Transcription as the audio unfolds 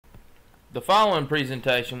The following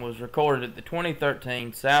presentation was recorded at the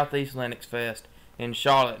 2013 SouthEast LinuxFest in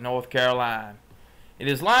Charlotte, North Carolina. It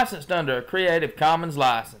is licensed under a Creative Commons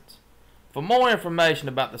license. For more information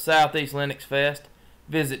about the SouthEast LinuxFest,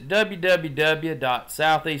 visit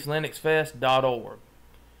www.southeastlinuxfest.org.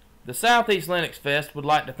 The SouthEast LinuxFest would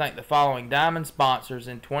like to thank the following diamond sponsors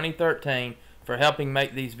in 2013 for helping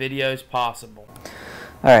make these videos possible.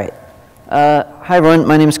 All right. Hi everyone,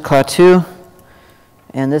 my name is Klaatu,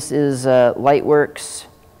 and this is Lightworks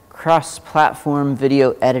cross-platform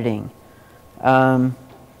video editing. All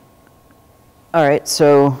right,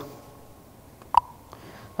 so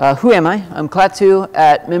who am I? I'm Klaatu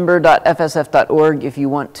at member.fsf.org. If you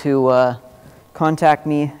want to contact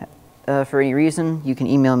me for any reason, you can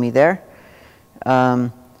email me there.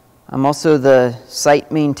 I'm also the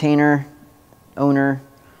site maintainer, owner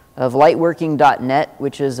of lightworking.net,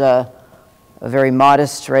 which is a very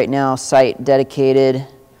modest right now site dedicated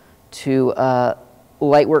to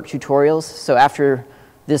Lightwork tutorials. So after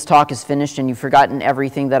this talk is finished and you've forgotten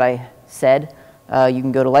everything that I said, you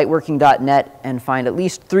can go to lightworking.net and find at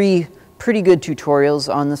least 3 pretty good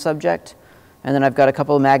tutorials on the subject. And then I've got a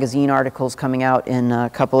couple of magazine articles coming out in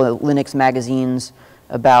a couple of Linux magazines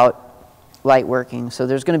about lightworking. So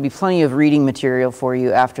there's going to be plenty of reading material for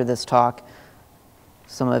you after this talk.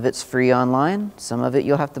 Some of it's free online, some of it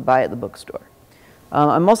you'll have to buy at the bookstore.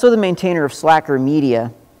 I'm also the maintainer of Slacker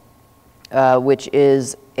Media, which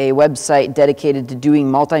is a website dedicated to doing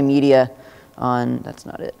multimedia on,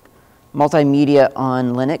 multimedia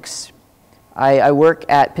on Linux. I work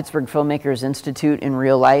at Pittsburgh Filmmakers Institute in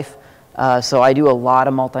real life, so I do a lot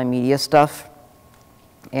of multimedia stuff,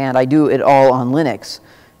 and I do it all on Linux.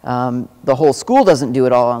 The whole school doesn't do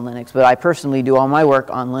it all on Linux, but I personally do all my work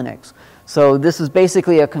on Linux. So this is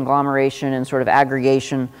basically a conglomeration and sort of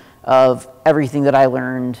aggregation of everything that I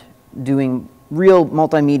learned doing real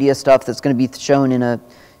multimedia stuff that's going to be shown in an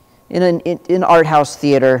art house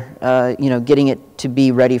theater, you know, getting it to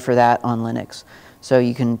be ready for that on Linux. So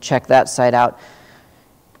you can check that site out.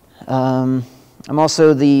 I'm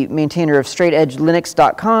also the maintainer of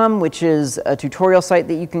straightedgelinux.com, which is a tutorial site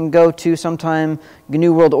that you can go to sometime,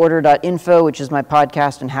 GNUWorldOrder.info, which is my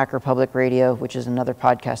podcast, and Hacker Public Radio, which is another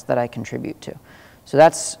podcast that I contribute to. So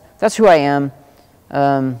that's who I am.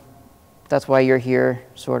 That's why you're here,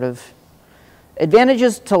 sort of.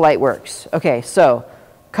 Advantages to Lightworks. Okay, so a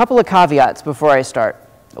couple of caveats before I start.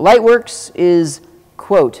 Lightworks is,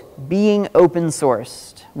 quote, being open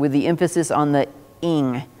sourced, with the emphasis on the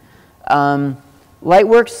ing.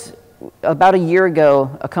 Lightworks, about a year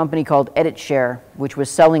ago, a company called EditShare, which was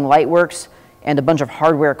selling Lightworks and a bunch of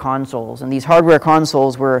hardware consoles. And these hardware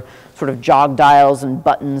consoles were sort of jog dials and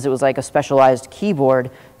buttons. It was like a specialized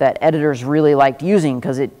keyboard that editors really liked using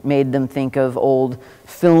because it made them think of old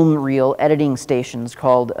film reel editing stations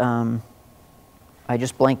called, I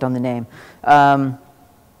just blanked on the name. I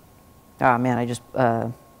just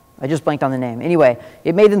blanked on the name. Anyway,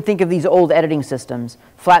 it made them think of these old editing systems,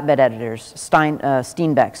 flatbed editors,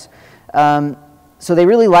 Steinbecks. So they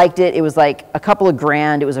really liked it. It was like a couple of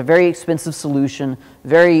grand. It was a very expensive solution,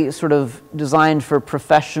 very sort of designed for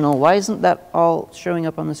professional. Why isn't that all showing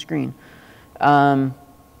up on the screen? Kind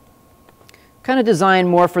of designed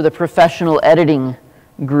more for the professional editing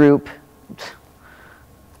group.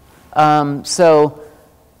 So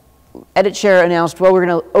EditShare announced, well, we're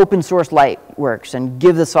going to open source Lightworks and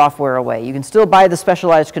give the software away. You can still buy the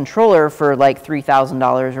specialized controller for like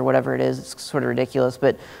 $3,000 or whatever it is. It's sort of ridiculous,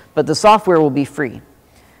 but the software will be free.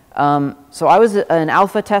 So I was an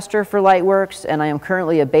alpha tester for Lightworks, and I am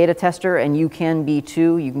currently a beta tester, and you can be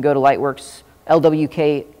too. You can go to Lightworks,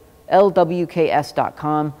 lwks.com,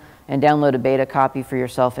 and download a beta copy for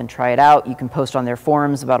yourself and try it out. You can post on their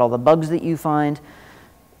forums about all the bugs that you find.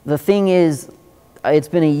 The thing is, it's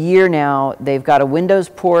been a year now. They've got a Windows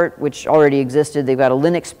port, which already existed. They've got a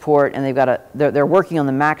Linux port, and they're working on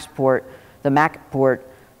the Mac port,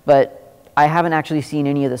 but I haven't actually seen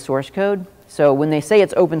any of the source code. So when they say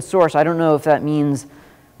it's open source, I don't know if that means,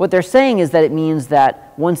 what they're saying is that it means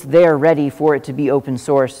that once they're ready for it to be open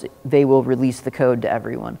source, they will release the code to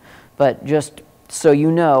everyone. But just so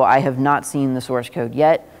you know, I have not seen the source code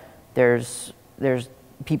yet.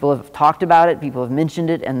 People have talked about it, people have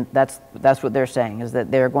mentioned it, and that's what they're saying, is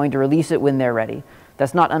that they're going to release it when they're ready.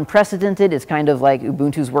 That's not unprecedented. It's kind of like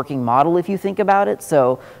Ubuntu's working model if you think about it.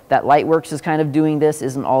 So that Lightworks is kind of doing this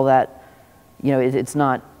isn't all that, you know, it's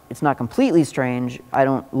not completely strange. I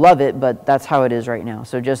don't love it, but that's how it is right now.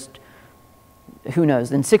 So just, who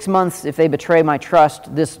knows? In 6 months, if they betray my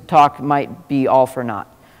trust, this talk might be all for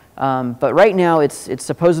naught. But right now, it's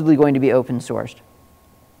supposedly going to be open sourced.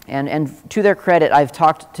 And to their credit, I've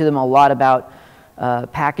talked to them a lot about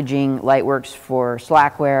packaging Lightworks for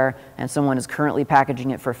Slackware, and someone is currently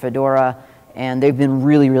packaging it for Fedora, and they've been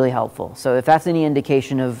really, really helpful. So if that's any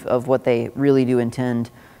indication of what they really do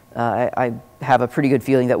intend, I have a pretty good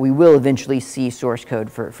feeling that we will eventually see source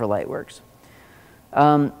code for Lightworks.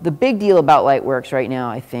 The big deal about Lightworks right now,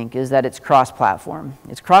 I think, is that it's cross-platform.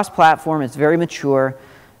 It's cross-platform, it's very mature.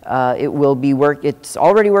 It's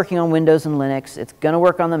already working on Windows and Linux. It's going to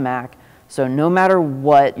work on the Mac. So no matter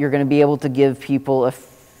what, you're going to be able to give people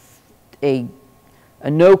a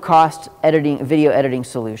no-cost video editing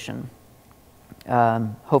solution.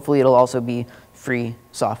 Hopefully it'll also be free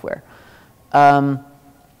software.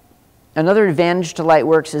 Another advantage to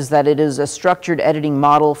Lightworks is that it is a structured editing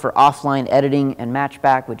model for offline editing and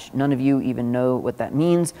matchback, which none of you even know what that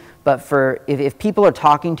means. But if people are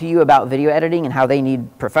talking to you about video editing and how they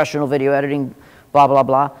need professional video editing, blah, blah,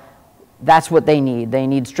 blah, that's what they need. They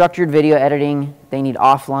need structured video editing. They need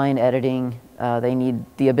offline editing. They need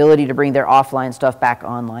the ability to bring their offline stuff back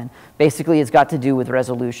online. Basically, it's got to do with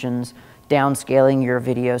resolutions, downscaling your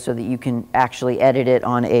video so that you can actually edit it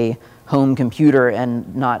on a home computer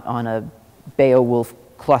and not on a Beowulf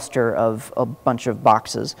cluster of a bunch of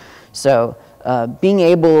boxes. So being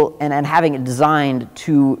able and having it designed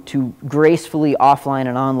to gracefully offline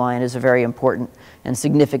and online is a very important and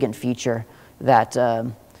significant feature that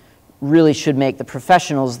really should make the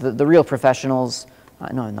professionals, the real professionals,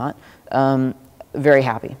 no I'm not, very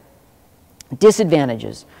happy.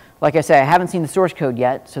 Disadvantages. Like I say, I haven't seen the source code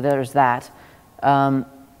yet, so there's that. For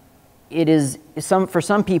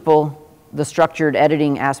some people, the structured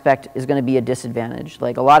editing aspect is going to be a disadvantage.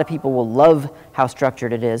 Like, a lot of people will love how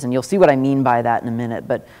structured it is, and you'll see what I mean by that in a minute,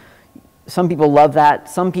 but some people love that.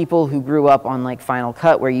 Some people who grew up on like Final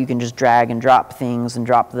Cut, where you can just drag and drop things and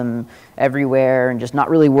drop them everywhere and just not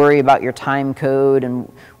really worry about your time code and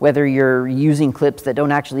whether you're using clips that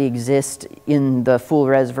don't actually exist in the full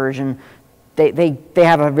res version, they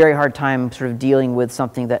have a very hard time sort of dealing with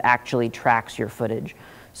something that actually tracks your footage.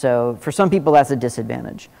 So for some people, that's a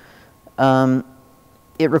disadvantage.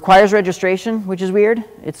 It requires registration, which is weird.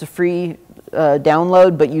 It's a free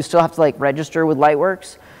download, but you still have to like register with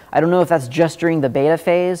Lightworks. I don't know if that's just during the beta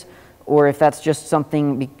phase or if that's just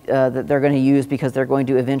something that they're going to use because they're going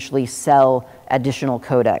to eventually sell additional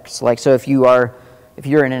codecs. Like, so if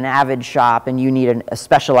you're in an Avid shop and you need a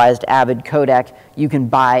specialized Avid codec, you can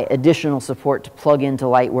buy additional support to plug into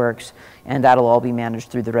Lightworks, and that'll all be managed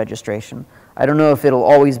through the registration. I don't know if it'll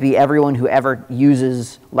always be everyone who ever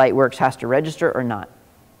uses Lightworks has to register or not.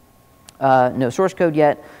 No source code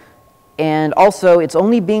yet. And also, it's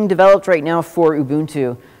only being developed right now for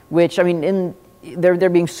Ubuntu, which, I mean, they're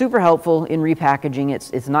being super helpful in repackaging.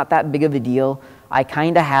 It's not that big of a deal. I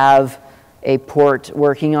kind of have a port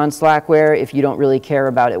working on Slackware if you don't really care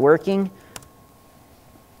about it working.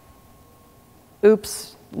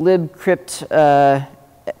 Oops, libcrypt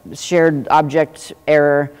shared object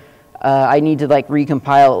error. I need to like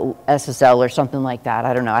recompile SSL or something like that.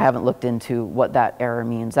 I don't know. I haven't looked into what that error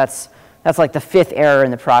means. That's like the 5th error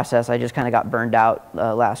in the process. I just kind of got burned out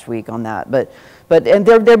last week on that. And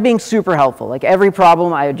they're being super helpful. Like, every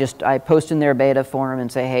problem, I post in their beta forum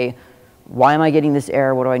and say, hey, why am I getting this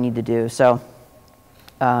error? What do I need to do? So,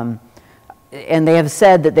 and they have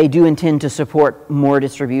said that they do intend to support more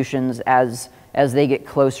distributions as they get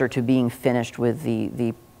closer to being finished with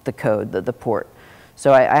the code, the port.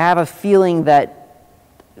 So I have a feeling that,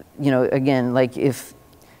 you know, again, like if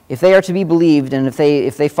they are to be believed and if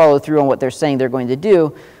they follow through on what they're saying they're going to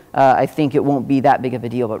do, I think it won't be that big of a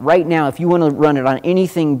deal. But right now, if you want to run it on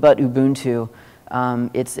anything but Ubuntu,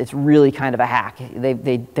 it's really kind of a hack.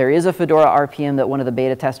 There is a Fedora RPM that one of the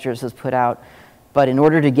beta testers has put out, but in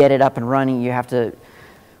order to get it up and running, you have to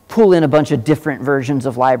pull in a bunch of different versions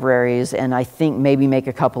of libraries, and I think maybe make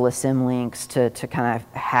a couple of symlinks to kind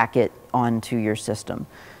of hack it onto your system.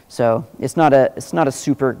 So it's not a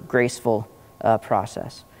super graceful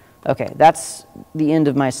process. Okay, that's the end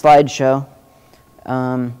of my slideshow.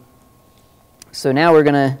 So now we're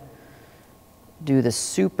going to do the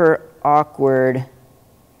super awkward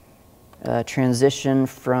transition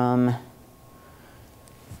from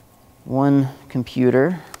one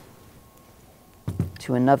computer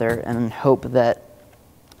to another and hope that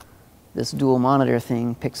this dual monitor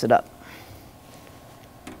thing picks it up.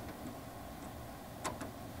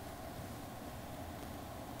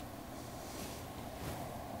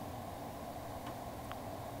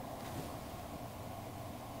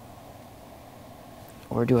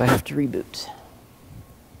 Or do I have to reboot?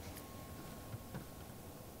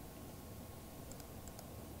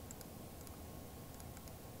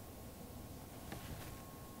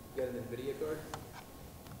 You got an NVIDIA card?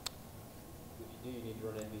 If you do, you need to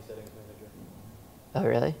run NV Settings Manager.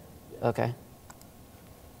 Okay.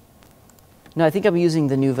 No, I think I'm using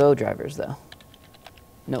the Nouveau drivers, though.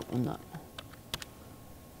 Nope, I'm not.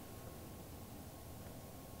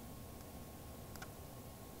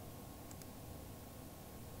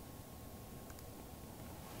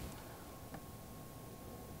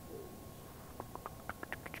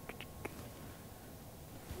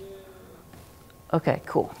 Okay,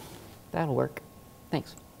 cool. That'll work.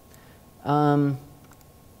 Thanks. Right,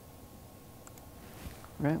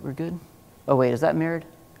 we're good? Oh, wait, is that mirrored?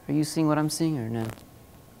 Are you seeing what I'm seeing or no? I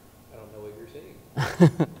don't know what you're seeing.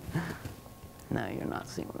 No, you're not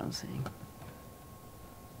seeing what I'm seeing.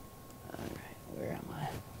 All right, where am I?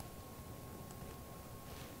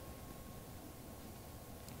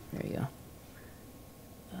 There you go.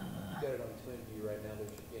 You've got it on Twin View right now. There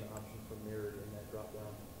should be an option for mirrored in that drop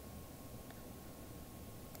down.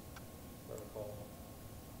 If I recall.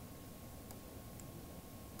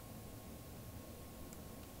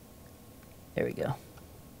 There we go.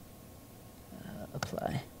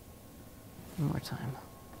 Apply. One more time.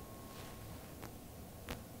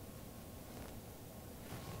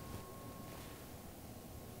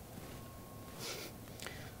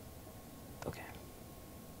 Okay.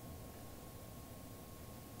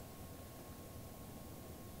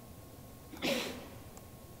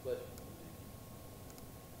 But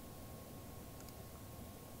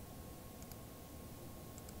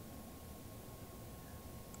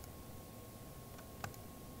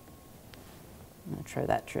I'm going to try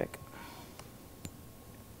that trick.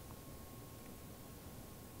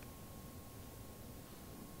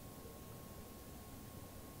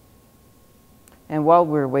 And while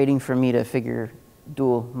we're waiting for me to figure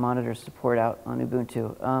dual monitor support out on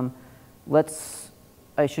Ubuntu,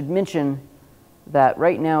 I should mention that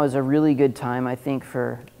right now is a really good time, I think,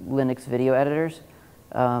 for Linux video editors.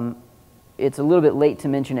 It's a little bit late to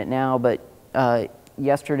mention it now, but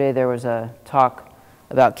yesterday there was a talk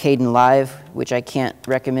about Kden Live, which I can't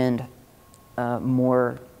recommend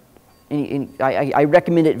more. I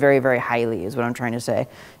recommend it very, very highly, is what I'm trying to say.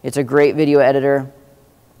 It's a great video editor.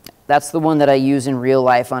 That's the one that I use in real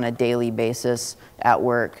life on a daily basis at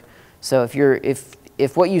work. So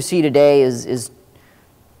if what you see today is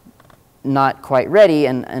not quite ready,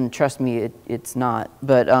 and trust me, it's not,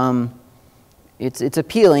 but it's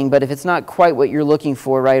appealing. But if it's not quite what you're looking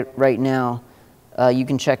for right now, you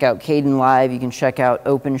can check out Kden Live. You can check out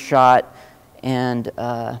OpenShot, and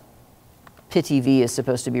PiTiV is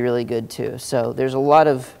supposed to be really good too. So there's a lot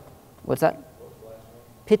of what's that?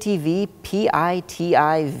 PiTiV,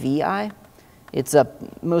 P-I-T-I-V-I. It's a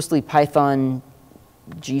mostly Python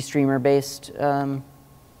GStreamer based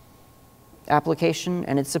application,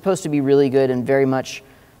 and it's supposed to be really good and very much,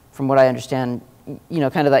 from what I understand,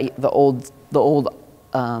 kind of the old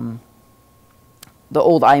iMovie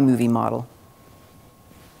model.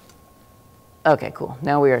 Okay, cool.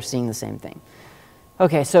 Now we are seeing the same thing.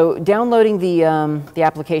 Okay, so downloading the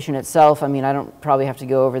application itself, I mean, I don't probably have to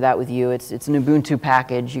go over that with you. It's an Ubuntu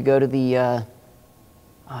package. You go to the,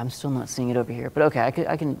 I'm still not seeing it over here, but okay,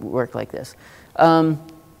 I can work like this. It's an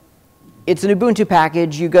Ubuntu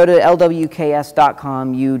package. You go to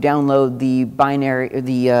lwks.com, you download the binary, or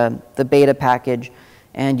the beta package,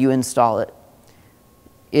 and you install it.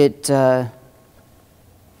 It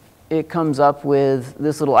comes up with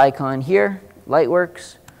this little icon here,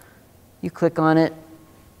 Lightworks. You click on it,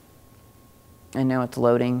 and now it's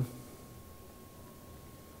loading.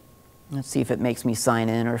 Let's see if it makes me sign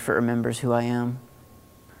in or if it remembers who I am.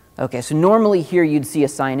 Okay, so normally here you'd see a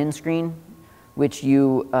sign-in screen, which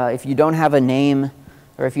you, if you don't have a name,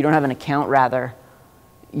 or if you don't have an account rather,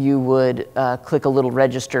 you would click a little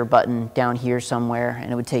register button down here somewhere, and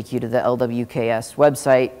it would take you to the LWKS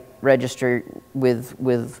website, register with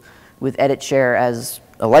EditShare as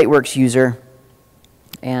a Lightworks user,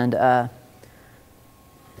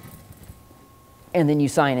 and then you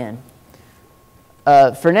sign in.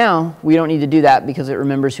 For now, we don't need to do that because it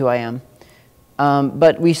remembers who I am.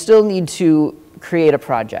 But we still need to create a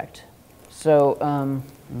project. So I'm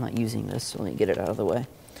not using this, so let me get it out of the way.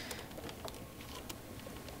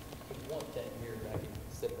 if you want that mirror, I can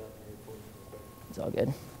set it up here for you. It's all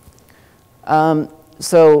good.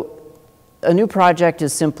 So a new project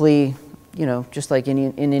is simply, just like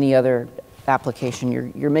in any other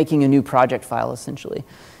application, you're making a new project file, essentially.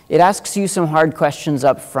 It asks you some hard questions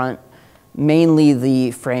up front, mainly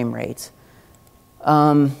the frame rate.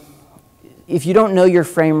 If you don't know your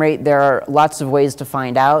frame rate, there are lots of ways to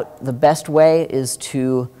find out. The best way is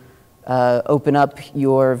to open up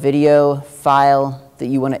your video file that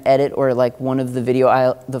you want to edit, or like one of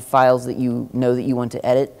the files that you know that you want to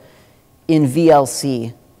edit in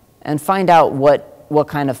VLC, and find out what what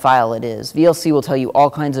kind of file it is. VLC will tell you all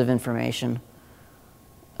kinds of information.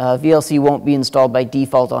 VLC won't be installed by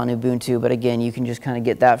default on Ubuntu, but again, you can just kind of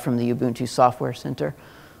get that from the Ubuntu Software Center.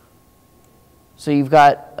 So you've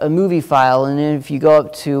got a movie file, and then if you go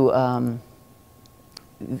up to,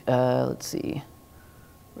 let's see,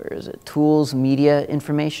 where is it? Tools, Media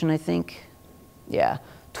Information, I think. Yeah,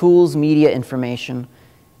 Tools, Media Information.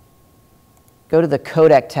 Go to the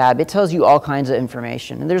Codec tab. It tells you all kinds of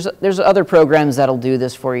information. And there's other programs that'll do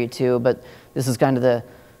this for you too, but this is kind of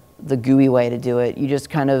the GUI way to do it. You just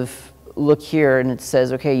kind of look here, and it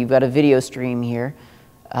says, okay, you've got a video stream here.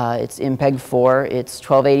 It's MPEG-4. It's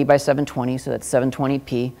 1280 by 720, so that's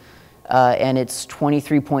 720p, and it's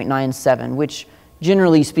 23.97, which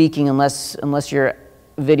generally speaking, unless your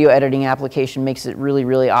video editing application makes it really,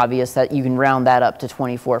 really obvious, that you can round that up to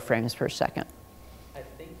 24 frames per second. I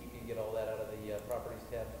think you can get all that out of the Properties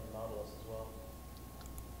tab from Nautilus as well.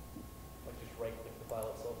 Like just right-click the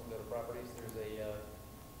file itself and go to Properties. There's a,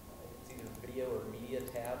 it's either Video or Media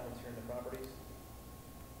tab once you're in the Properties.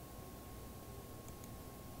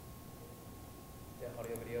 Yeah,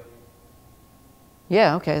 audio, video.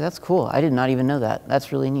 Yeah, okay, that's cool. I did not even know that.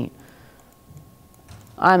 That's really neat.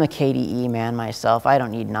 I'm a KDE man myself. I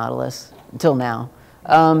don't need Nautilus, until now.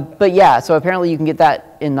 But yeah, so apparently you can get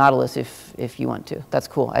that in Nautilus if you want to. That's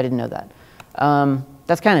cool. I didn't know that.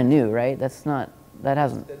 That's kind of new, right? That's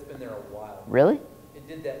hasn't. That's been there a while. Really? It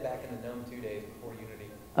did that back in the GNOME 2 days before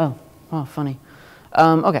Unity. Oh, funny.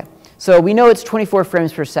 Okay, so we know it's 24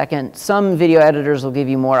 frames per second. Some video editors will give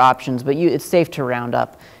you more options, but it's safe to round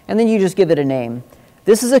up. And then you just give it a name.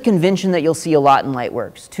 This is a convention that you'll see a lot in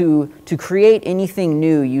Lightworks. To create anything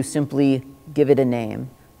new, you simply give it a name,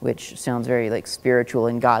 which sounds very like spiritual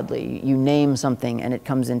and godly. You name something and it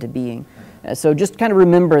comes into being. So just kind of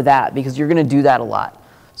remember that, because you're going to do that a lot.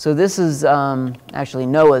 So this is actually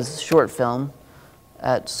Noah's short film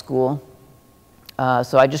at school.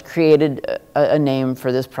 So I just created a name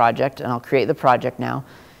for this project, and I'll create the project now.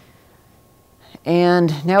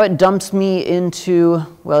 And now it dumps me into,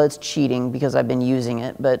 well, it's cheating because I've been using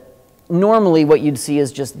it, but normally what you'd see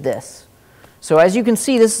is just this. So as you can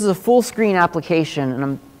see, this is a full screen application, and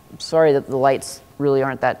I'm sorry that the lights really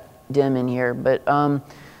aren't that dim in here, but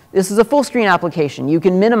this is a full screen application. You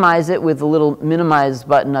can minimize it with the little minimize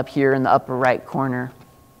button up here in the upper right corner,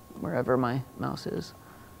 wherever my mouse is.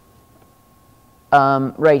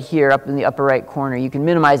 Right here up in the upper right corner, you can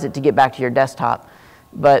minimize it to get back to your desktop.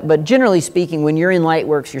 But generally speaking, when you're in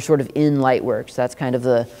Lightworks, you're sort of in Lightworks. That's kind of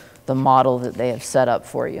the model that they have set up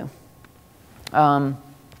for you.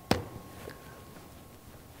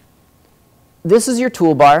 This is your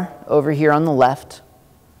toolbar over here on the left.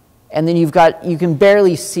 And then you can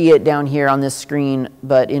barely see it down here on this screen,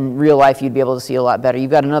 but in real life you'd be able to see a lot better.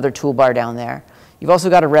 You've got another toolbar down there. You've also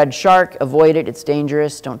got a red shark. Avoid it. It's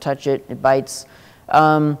dangerous. Don't touch it. It bites.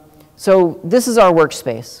 So this is our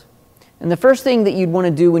workspace. And the first thing that you'd want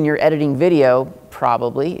to do when you're editing video,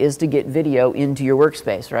 probably, is to get video into your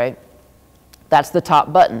workspace, right? That's the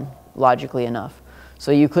top button, logically enough.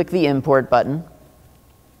 So you click the import button.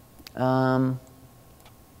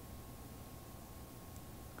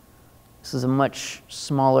 This is a much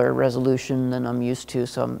smaller resolution than I'm used to,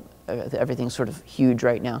 so everything's sort of huge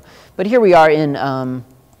right now. But here we are in an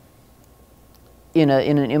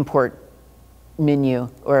import menu,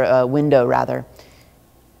 or a window rather.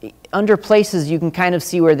 Under places, you can kind of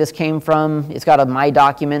see where this came from. It's got a My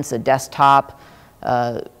Documents, a desktop.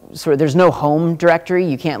 There's no home directory.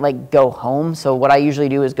 You can't like go home. So what I usually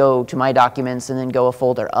do is go to My Documents and then go a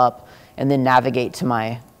folder up and then navigate to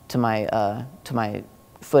my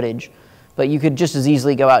footage. But you could just as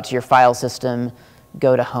easily go out to your file system,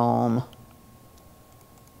 go to home,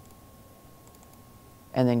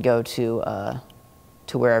 and then go to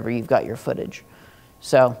wherever you've got your footage.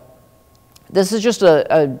 So this is just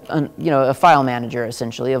a file manager,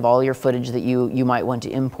 essentially, of all your footage that you might want to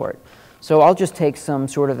import. So I'll just take some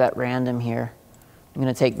sort of at random here. I'm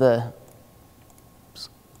going to take the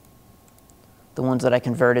ones that I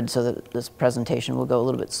converted so that this presentation will go a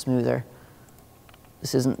little bit smoother.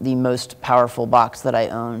 This isn't the most powerful box that I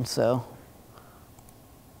own, so.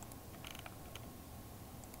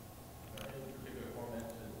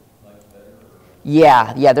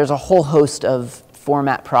 Yeah, there's a whole host of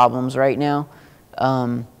format problems right now.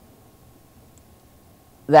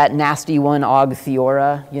 That nasty one, Og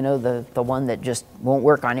Theora, the one that just won't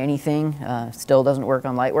work on anything, still doesn't work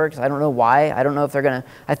on Lightworks. I don't know why. I don't know if they're gonna,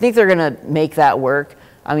 I think they're gonna make that work.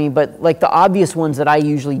 I mean, but like the obvious ones that I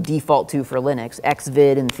usually default to for Linux,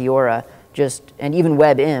 Xvid and Theora, and even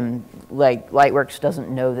WebM, like Lightworks doesn't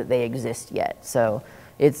know that they exist yet. So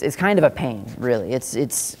it's kind of a pain, really.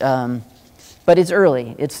 But but it's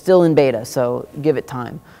early. It's still in beta, so give it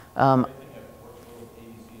time. Well,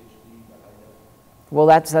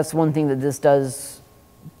 that's one thing that this does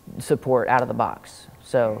support out of the box.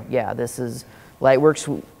 So yeah, this is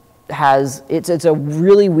Lightworks has it's a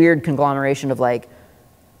really weird conglomeration of like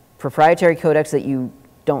proprietary codecs that you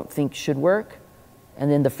don't think should work, and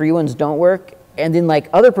then the free ones don't work, and then like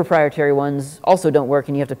other proprietary ones also don't work,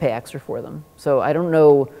 and you have to pay extra for them. So I don't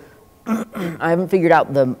know. I haven't figured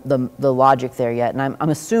out the logic there yet, and I'm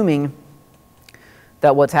assuming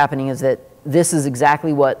that what's happening is that this is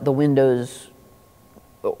exactly what the Windows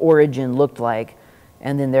origin looked like,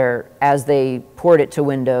 and then as they port it to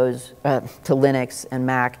Windows, to Linux and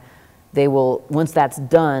Mac, they will, once that's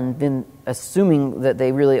done, then assuming that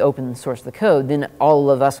they really open source the code, then all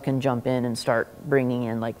of us can jump in and start bringing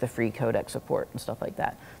in like the free codec support and stuff like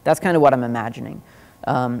that. That's kind of what I'm imagining.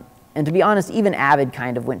 And to be honest, even Avid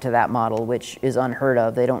kind of went to that model, which is unheard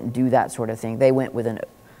of. They don't do that sort of thing. They went with an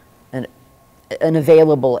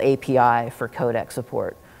available API for codec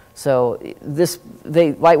support. So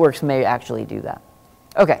Lightworks may actually do that.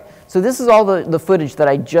 Okay, so this is all the footage that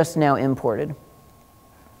I just now imported.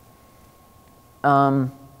 I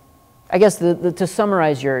guess to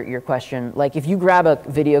summarize your question, like if you grab a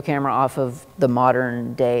video camera off of the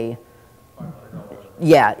modern day,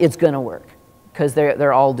 yeah, it's gonna work, because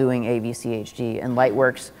they're all doing AVCHD, and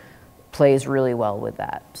Lightworks plays really well with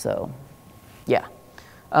that. So yeah.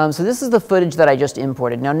 So this is the footage that I just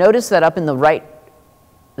imported. Now notice that up in the right,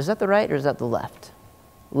 is that the right or is that the left?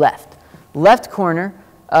 Left corner,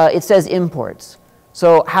 it says imports.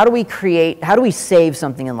 So how do we save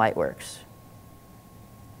something in Lightworks?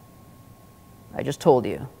 I just told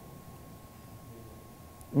you.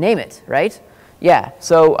 Name it, right? Yeah,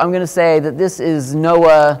 so I'm going to say that this is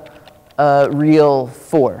Noah Reel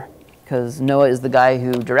 4, because Noah is the guy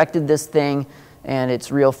who directed this thing, and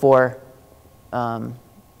it's Reel 4, so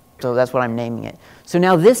that's what I'm naming it. So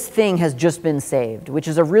now this thing has just been saved, which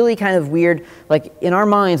is a really kind of weird, like in our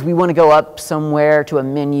minds, we want to go up somewhere to a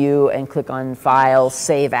menu and click on File,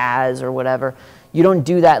 Save As, or whatever. You don't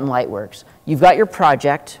do that in Lightworks. You've got your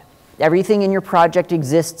project. Everything in your project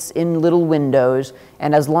exists in little windows,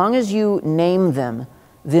 and as long as you name them,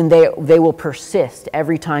 then they will persist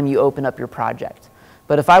every time you open up your project.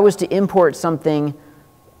 But if I was to import something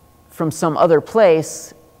from some other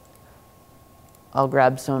place, I'll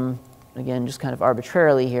grab some, again, just kind of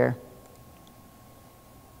arbitrarily here.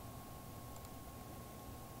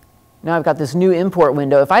 Now I've got this new import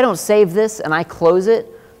window. If I don't save this and I close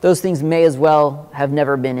it, those things may as well have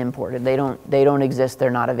never been imported. They don't exist. They're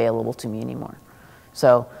not available to me anymore.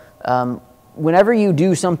 So whenever you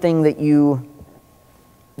do something that you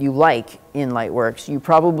like in Lightworks, you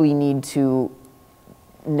probably need to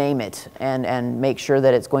name it and make sure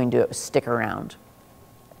that it's going to stick around.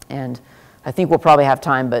 And I think we'll probably have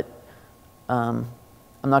time, but I'm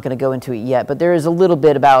not going to go into it yet. But there is a little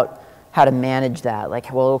bit about how to manage that.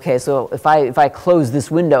 Like, well, okay, so if I close this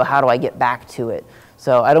window, how do I get back to it?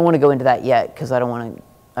 So I don't want to go into that yet, because I don't want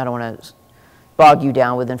to bog you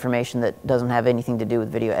down with information that doesn't have anything to do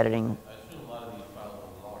with video editing. I assume a lot of these files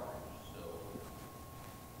are large, so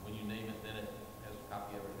when you name it, then it has a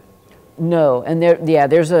copy of everything. No, and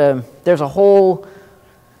there's a whole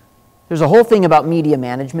thing about media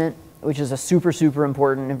management, which is a super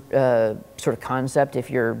important sort of concept if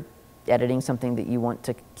you're editing something that you want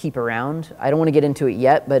to keep around. I don't want to get into it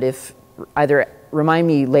yet, but if either remind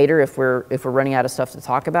me later if we're running out of stuff to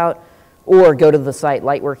talk about, or go to the site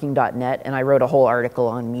lightworking.net, and I wrote a whole article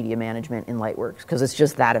on media management in Lightworks, because it's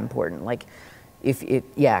just that important. Like,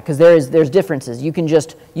 because there's differences. You can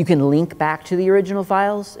link back to the original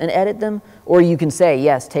files and edit them, or you can say,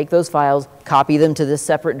 yes, take those files, copy them to this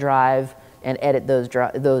separate drive, and edit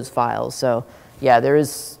those files. So yeah,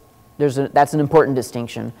 that's an important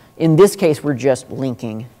distinction. In this case, we're just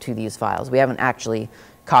linking to these files. We haven't actually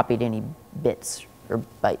copied any bits or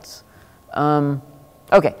bytes.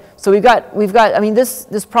 Okay, so we've got. I mean,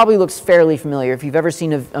 this probably looks fairly familiar if you've ever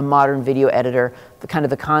seen a modern video editor.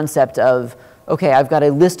 The concept of, okay, I've got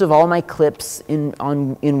a list of all my clips in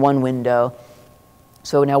one window.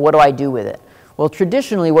 So now what do I do with it? Well,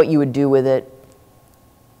 traditionally, what you would do with it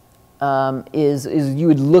is you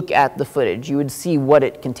would look at the footage. You would see what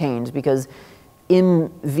it contains, because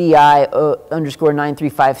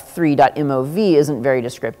mvi_9353.mov isn't very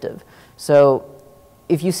descriptive. So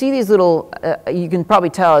if you see these little, you can probably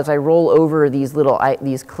tell as I roll over these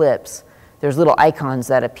clips, there's little icons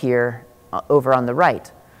that appear over on the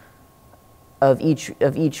right of each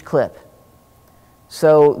clip.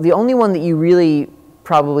 So the only one that you really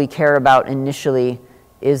probably care about initially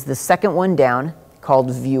is the second one down,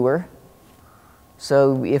 called Viewer.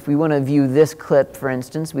 So if we want to view this clip, for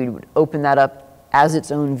instance, we would open that up as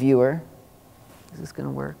its own viewer. Is this going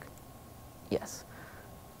to work? Yes.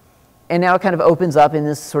 And now it kind of opens up in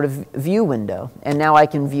this sort of view window, and now I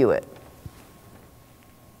can view it.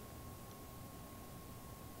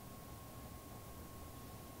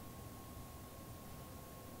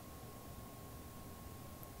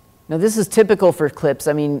 Now this is typical for clips.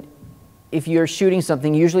 I mean, if you're shooting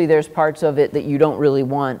something, usually there's parts of it that you don't really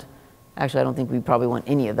want. Actually, I don't think we probably want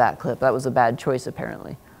any of that clip. That was a bad choice,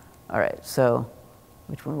 apparently. All right, so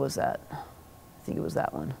which one was that? I think it was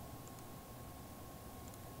that one.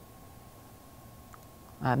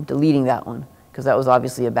 I'm deleting that one because that was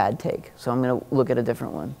obviously a bad take. So I'm going to look at a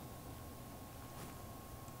different one.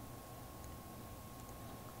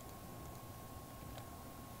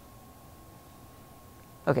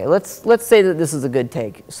 Okay, let's say that this is a good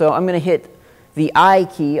take. So I'm going to hit the I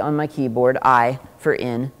key on my keyboard, I for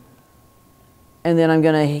in, and then I'm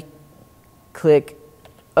going to click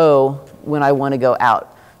O when I want to go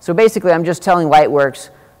out. So basically I'm just telling Lightworks,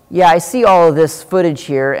 yeah, I see all of this footage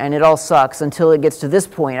here and it all sucks until it gets to this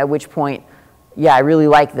point, at which point, yeah, I really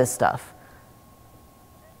like this stuff.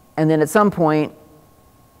 And then at some point,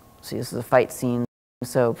 see, this is a fight scene,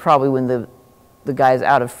 so probably when the guy's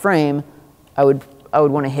out of frame, I would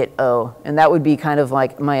want to hit O, and that would be kind of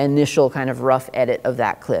like my initial kind of rough edit of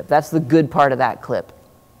that clip. That's the good part of that clip.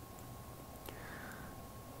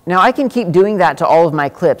 Now I can keep doing that to all of my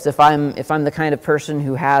clips if I'm the kind of person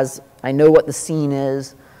who I know what the scene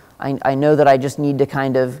is, I know that I just need to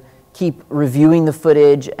kind of keep reviewing the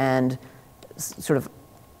footage and sort of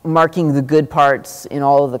marking the good parts in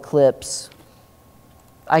all of the clips.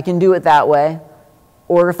 I can do it that way.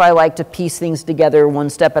 Or if I like to piece things together one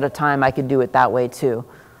step at a time, I could do it that way too.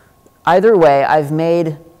 Either way, I've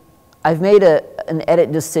made an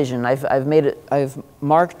edit decision. I've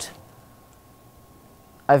marked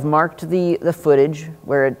the footage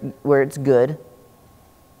where it's good,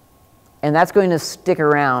 and that's going to stick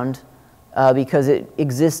around because it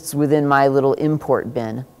exists within my little import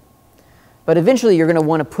bin. But eventually, you're going to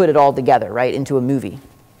want to put it all together, right, into a movie.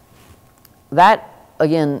 That,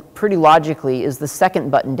 again, pretty logically, is the second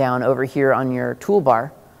button down over here on your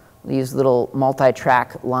toolbar, these little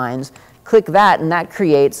multi-track lines. Click that, and that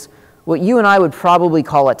creates what you and I would probably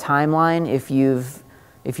call a timeline if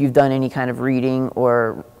you've done any kind of reading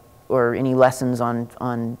or any lessons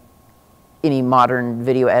on any modern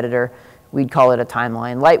video editor. We'd call it a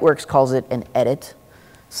timeline. Lightworks calls it an edit.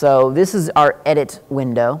 So this is our edit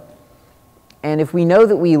window. And if we know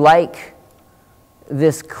that we like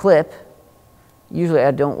this clip, usually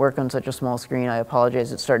I don't work on such a small screen. I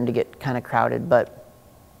apologize. It's starting to get kind of crowded, but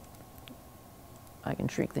I can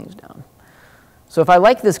shrink things down. So if I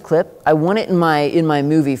like this clip, I want it in my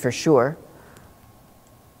movie for sure.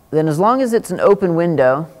 Then as long as it's an open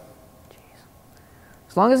window,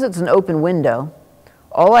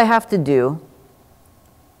 all I have to do,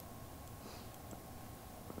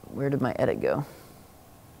 where did my edit go?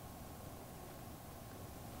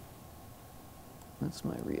 That's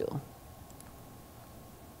my reel.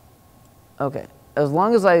 Okay, as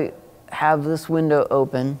long as I have this window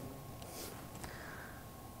open,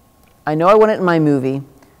 I know I want it in my movie.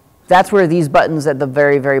 That's where these buttons at the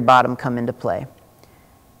very, very bottom come into play.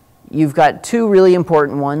 You've got two really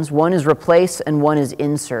important ones. One is replace and one is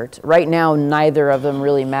insert. Right now, neither of them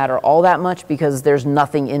really matter all that much because there's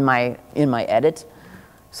nothing in my edit.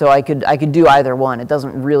 So I could do either one. It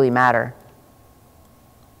doesn't really matter.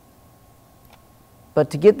 But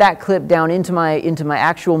to get that clip down into my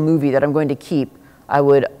actual movie that I'm going to keep, I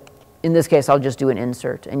would, in this case, I'll just do an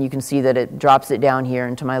insert. And you can see that it drops it down here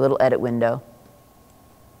into my little edit window.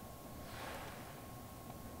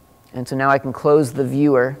 And so now I can close the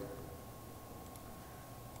viewer.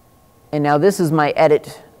 And now this is my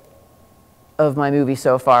edit of my movie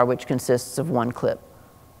so far, which consists of one clip,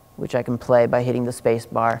 which I can play by hitting the space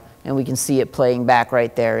bar. And we can see it playing back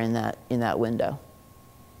right there in that window.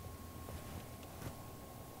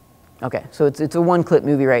 Okay, so it's a one-clip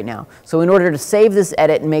movie right now. So in order to save this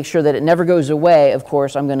edit and make sure that it never goes away, of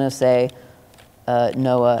course, I'm going to say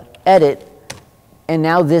Noah edit. And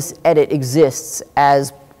now this edit exists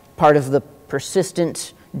as part of the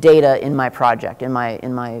persistent data in my project, in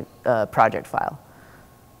my project file.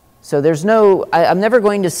 So there's no, I'm never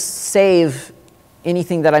going to save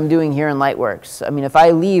anything that I'm doing here in Lightworks. I mean, if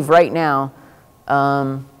I leave right now,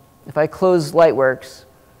 if I close Lightworks,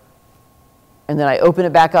 and then I open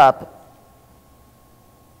it back up,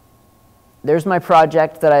 there's my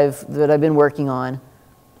project that I've been working on,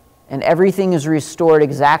 and everything is restored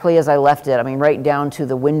exactly as I left it. I mean, right down to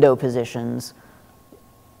the window positions.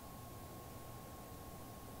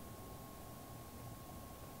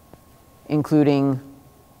 including,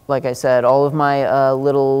 like I said, all of my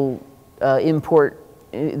little the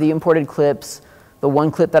imported clips, the one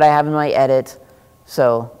clip that I have in my edit.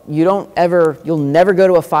 So you'll never go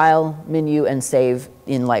to a file menu and save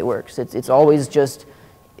in Lightworks. It's always just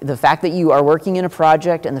the fact that you are working in a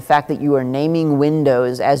project and the fact that you are naming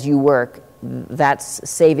windows as you work, that's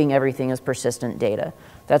saving everything as persistent data.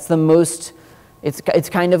 That's the most, it's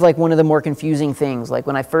kind of like one of the more confusing things. Like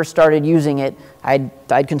when I first started using it, I'd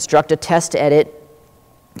construct a test edit,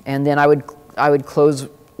 and then I would close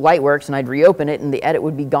Lightworks and I'd reopen it and the edit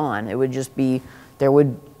would be gone. It would just be, there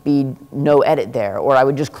would be no edit there. Or I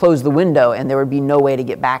would just close the window and there would be no way to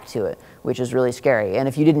get back to it, which is really scary. And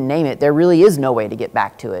if you didn't name it, there really is no way to get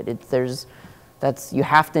back to it. You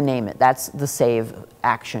have to name it. That's the save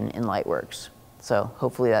action in Lightworks. So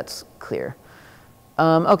hopefully that's clear.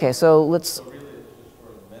 Okay, so let's... So really it's just for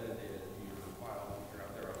the metadata to your file if you're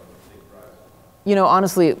out there on a big drive. You know,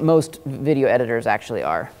 honestly, most video editors actually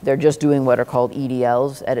are. They're just doing what are called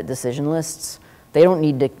EDLs, edit decision lists. They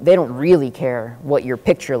don't really care what your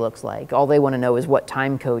picture looks like. All they want to know is what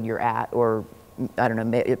time code you're at, or I don't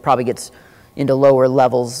know, it probably gets into lower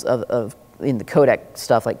levels in the codec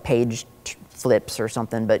stuff like page flips or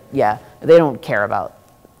something, but yeah, they don't care about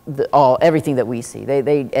everything that we see.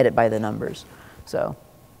 They edit by the numbers. So,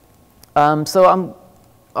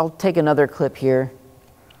 I'll take another clip here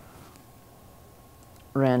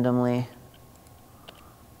randomly.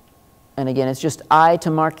 And again, it's just I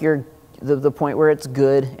to mark the point where it's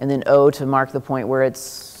good, and then O to mark the point where it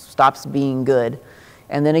stops being good.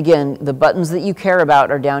 And then again, the buttons that you care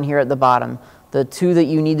about are down here at the bottom. The two that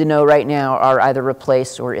you need to know right now are either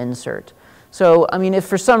replace or insert. So, I mean, if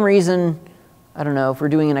for some reason, I don't know, if we're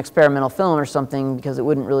doing an experimental film or something, because it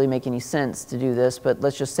wouldn't really make any sense to do this, but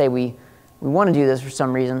let's just say we want to do this for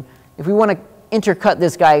some reason. If we want to intercut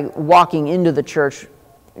this guy walking into the church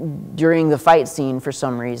during the fight scene for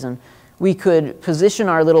some reason, we could position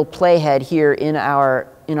our little playhead here in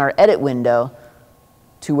our edit window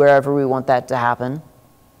to wherever we want that to happen,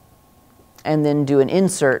 and then do an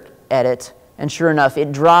insert edit, and sure enough,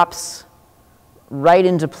 it drops right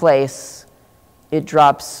into place. It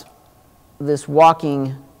drops this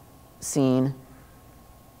walking scene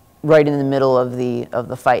right in the middle of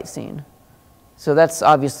the fight scene. So that's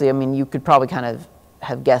obviously, I mean, you could probably kind of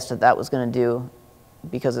have guessed that was going to do,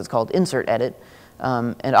 because it's called insert edit.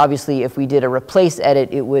 And obviously, if we did a replace edit,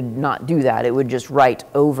 it would not do that. It would just write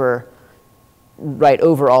over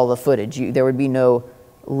all the footage. There would be no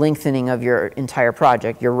lengthening of your entire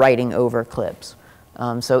project. You're writing over clips.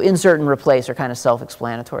 So insert and replace are kind of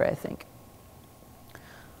self-explanatory, I think.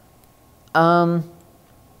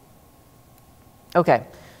 Okay.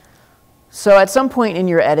 So at some point in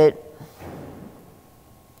your edit,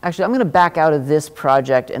 actually, I'm going to back out of this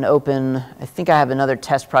project and open, I think I have another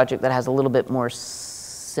test project that has a little bit more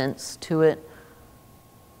sense to it.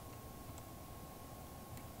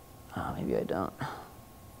 Oh, maybe I don't.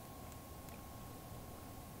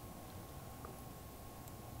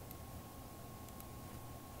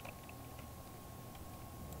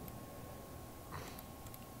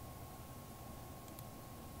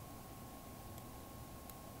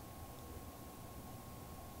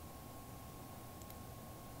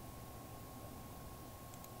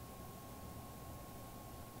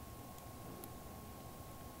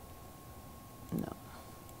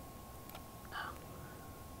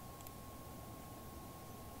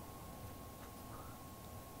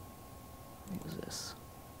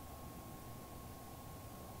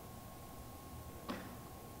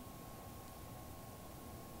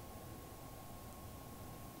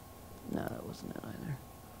 No, that wasn't it either.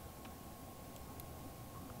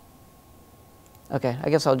 Okay, I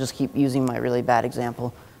guess I'll just keep using my really bad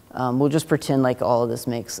example. We'll just pretend like all of this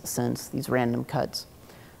makes sense, these random cuts.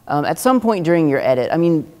 At some point during your edit, I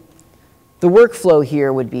mean, the workflow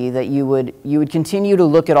here would be that you would continue to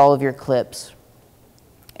look at all of your clips,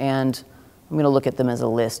 and I'm going to look at them as a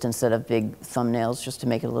list instead of big thumbnails, just to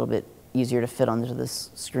make it a little bit easier to fit onto this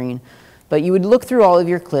screen. But you would look through all of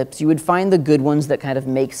your clips, you would find the good ones that kind of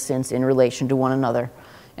make sense in relation to one another,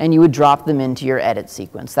 and you would drop them into your edit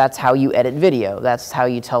sequence. That's how you edit video. That's how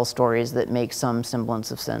you tell stories that make some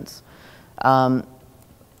semblance of sense. At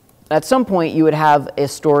some point, you would have a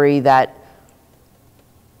story that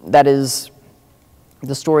is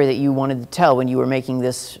the story that you wanted to tell when you were making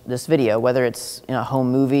this video, whether it's in a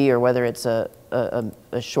home movie or whether it's a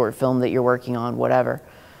short film that you're working on, whatever.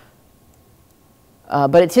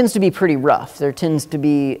 But it tends to be pretty rough. There tends to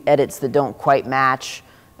be edits that don't quite match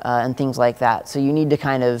and things like that. So you need to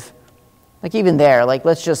kind of, like even there, like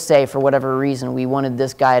let's just say for whatever reason we wanted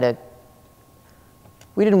this guy to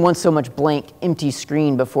we didn't want so much blank, empty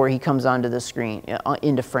screen before he comes onto the screen,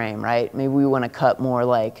 into frame, right? Maybe we want to cut more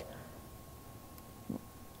like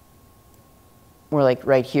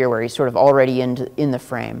right here where he's sort of already in the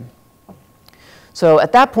frame. So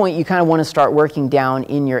at that point, you kind of want to start working down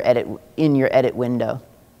in your edit window.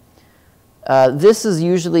 This is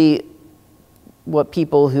usually what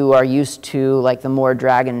people who are used to like the more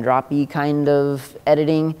drag and droppy kind of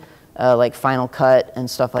editing, like Final Cut and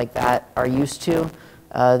stuff like that, are used to.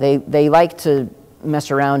 They like to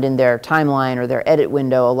mess around in their timeline or their edit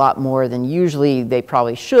window a lot more than usually they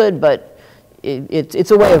probably should, but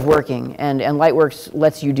it's a way of working, and Lightworks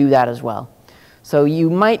lets you do that as well. So you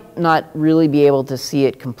might not really be able to see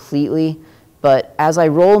it completely, but as I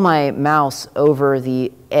roll my mouse over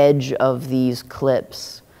the edge of these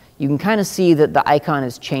clips, you can kind of see that the icon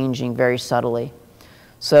is changing very subtly.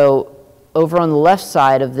 So over on the left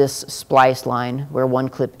side of this splice line, where one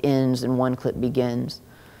clip ends and one clip begins,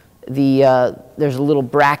 there's a little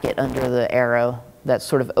bracket under the arrow that's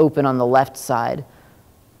sort of open on the left side.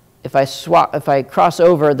 If I cross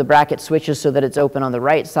over, the bracket switches so that it's open on the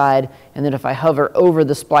right side, and then if I hover over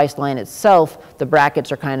the splice line itself, the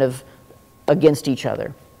brackets are kind of against each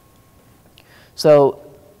other. So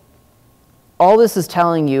all this is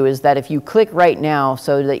telling you is that if you click right now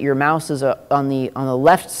so that your mouse is on the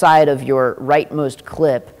left side of your rightmost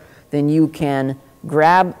clip, then you can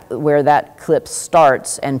grab where that clip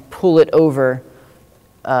starts and pull it over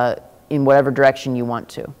in whatever direction you want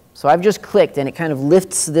to. So I've just clicked and it kind of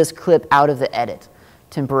lifts this clip out of the edit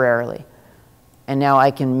temporarily. And now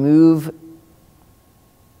I can move,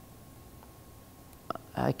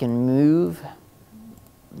 let me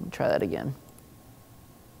try that again.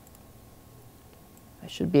 I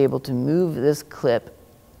should be able to move this clip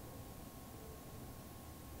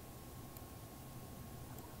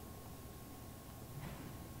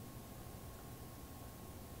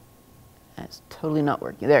it's totally not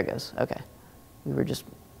working. There it goes. Okay. We were just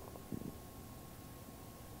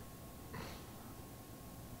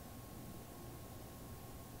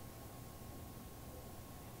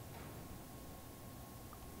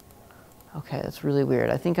okay, that's really weird.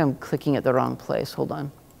 I think I'm clicking at the wrong place. Hold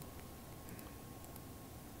on.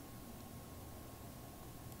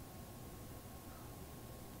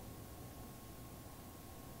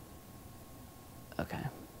 Okay.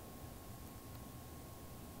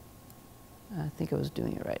 I think I was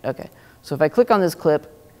doing it right. Okay. So if I click on this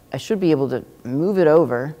clip, I should be able to move it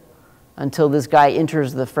over until this guy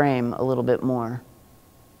enters the frame a little bit more.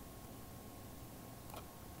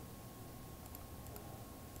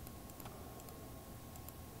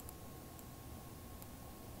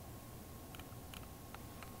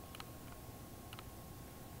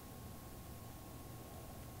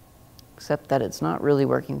 Except that it's not really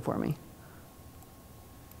working for me.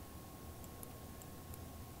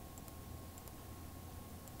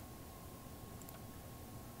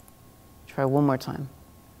 Try one more time.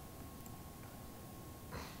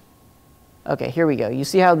 Okay, here we go. You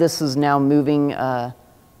see how this is now moving?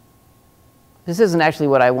 This isn't actually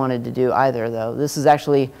what I wanted to do either, though. This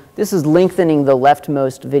is lengthening the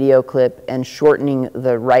leftmost video clip and shortening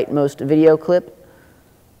the rightmost video clip.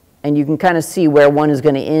 And you can kind of see where one is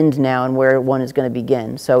going to end now and where one is going to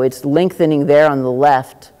begin. So it's lengthening there on the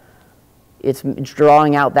left. It's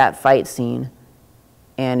drawing out that fight scene.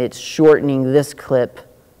 And it's shortening this clip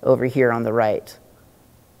over here on the right.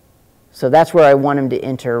 So that's where I want him to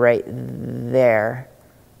enter, right there.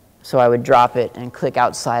 So I would drop it and click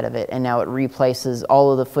outside of it. And now it replaces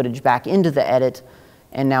all of the footage back into the edit.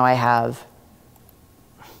 And now I have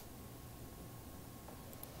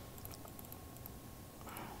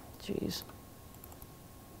geez.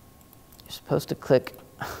 You're supposed to click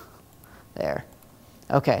there.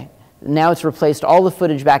 Okay. Now it's replaced all the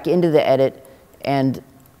footage back into the edit, and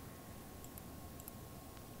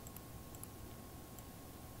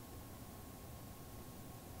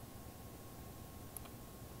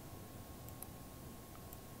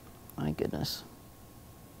my goodness.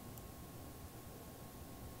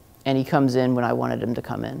 And he comes in when I wanted him to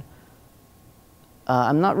come in.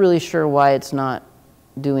 I'm not really sure why it's not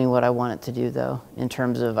doing what I want it to do, though, in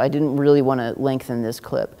terms of I didn't really want to lengthen this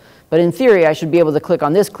clip. But in theory, I should be able to click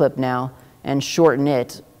on this clip now and shorten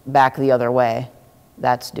it back the other way.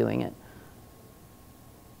 That's doing it.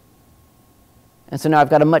 And so now I've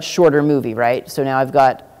got a much shorter movie, right? So now I've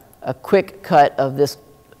got a quick cut of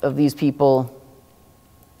these people,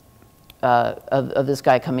 of this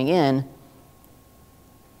guy coming in.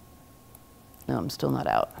 No, I'm still not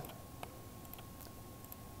out.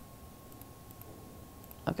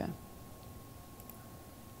 Okay.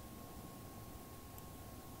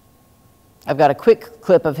 I've got a quick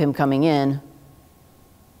clip of him coming in,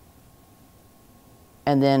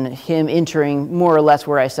 and then him entering more or less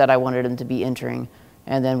where I said I wanted him to be entering,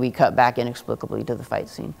 and then we cut back inexplicably to the fight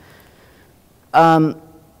scene.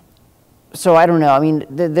 So I don't know. I mean,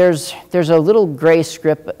 there's a little gray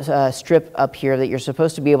strip up here that you're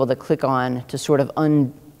supposed to be able to click on to sort of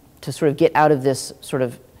get out of this sort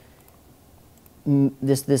of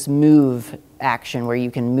this move action where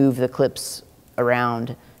you can move the clips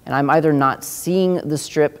around. And I'm either not seeing the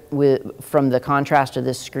strip from the contrast of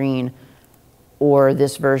this screen, or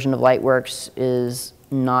this version of Lightworks is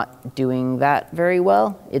not doing that very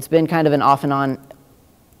well. It's been kind of an off and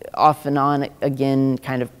on again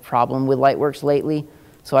kind of problem with Lightworks lately.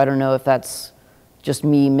 So I don't know if that's just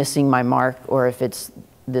me missing my mark, or if it's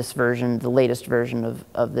this version, the latest version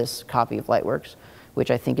of this copy of Lightworks, which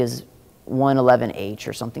I think is 111H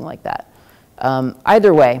or something like that.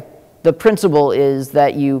 Either way, the principle is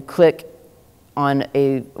that you click on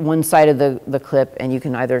one side of the clip, and you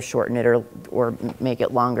can either shorten it or make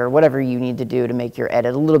it longer, whatever you need to do to make your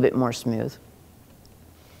edit a little bit more smooth.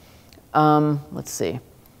 Let's see.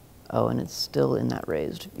 Oh, and it's still in that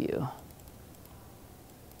raised view.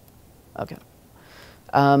 Okay.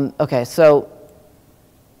 Okay, so,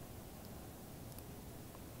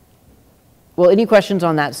 well, any questions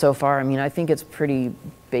on that so far? I mean, I think it's pretty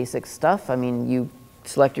basic stuff. I mean, you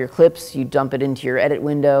select your clips, you dump it into your edit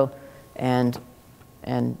window, and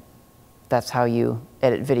that's how you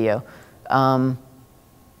edit video.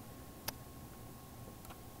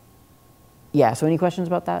 Yeah, so any questions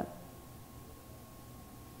about that?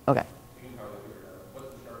 Okay.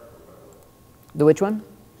 What's the sharp for, by the way? The which one?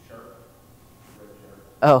 Sharp? Red sharp.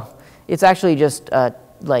 Oh, it's actually just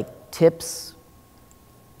like tips.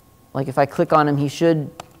 Like if I click on him, he should.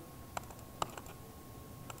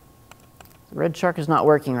 The red shark is not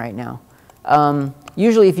working right now.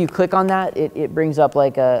 Usually if you click on that, it brings up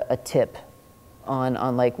like a tip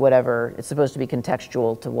on like whatever. It's supposed to be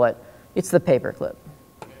contextual to what, it's the paperclip.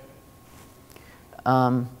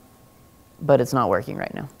 But it's not working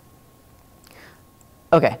right now.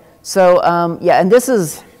 Okay, so yeah, and this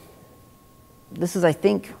is I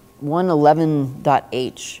think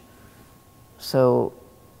 111.h. So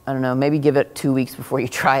I don't know, maybe give it 2 weeks before you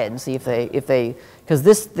try it and see if they because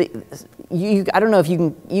I don't know if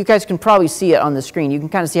you guys can probably see it on the screen. You can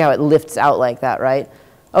kind of see how it lifts out like that, right?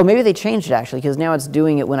 Oh, maybe they changed it actually, because now it's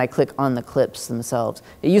doing it when I click on the clips themselves.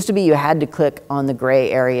 It used to be you had to click on the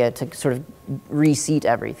gray area to sort of reseat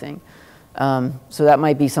everything. So that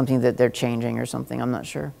might be something that they're changing or something, I'm not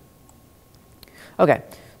sure. Okay,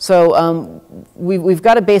 so we've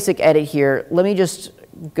got a basic edit here. Let me just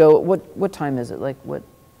go, what time is it? Like what?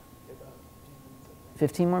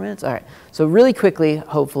 15 more minutes? All right, so really quickly,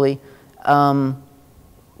 hopefully,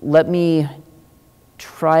 let me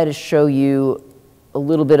try to show you a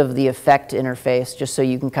little bit of the effect interface, just so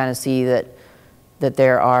you can kind of see that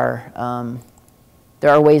there are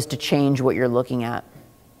ways to change what you're looking at.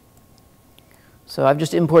 So I've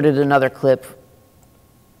just imported another clip,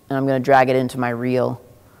 and I'm going to drag it into my reel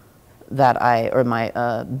or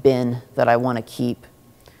my bin that I want to keep.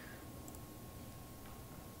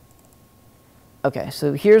 Okay,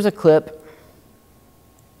 so here's a clip,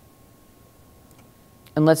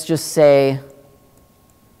 and let's say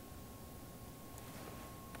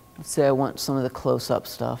I want some of the close-up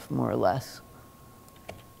stuff, more or less.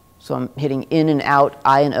 So I'm hitting in and out,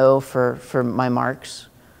 I and O for my marks.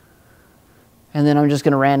 And then I'm just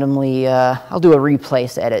going to randomly, I'll do a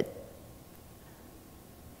replace edit.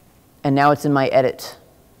 And now it's in my edit.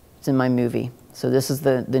 It's in my movie. So this is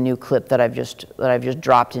the new clip that I've just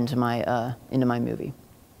dropped into my movie.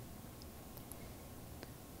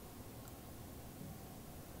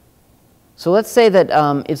 So let's say that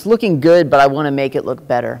it's looking good, but I want to make it look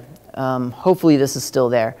better. Hopefully this is still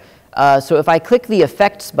there. So if I click the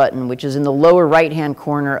effects button, which is in the lower right-hand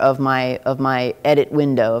corner of my edit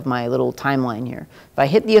window, of my little timeline here, if I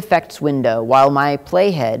hit the effects window while my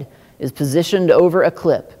playhead is positioned over a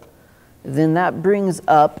clip, then that brings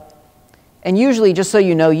up, and usually, just so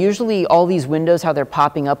you know, usually all these windows, how they're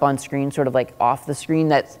popping up on screen, sort of like off the screen,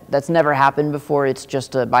 that's never happened before. It's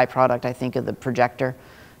just a byproduct, I think, of the projector.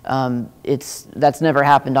 That's never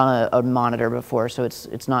happened on a monitor before, so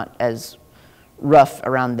it's not as rough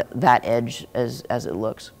around that edge as it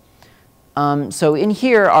looks. So in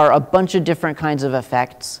here are a bunch of different kinds of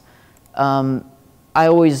effects. I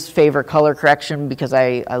always favor color correction because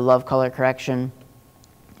I love color correction.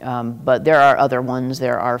 But there are other ones.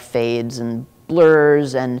 There are fades and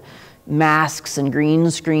blurs and masks and green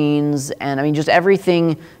screens, and I mean just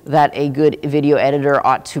everything that a good video editor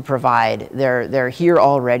ought to provide. They're here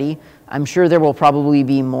already. I'm sure there will probably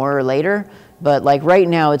be more later, But like right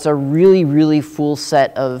now, it's a really, really full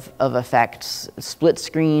set of effects. Split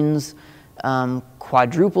screens,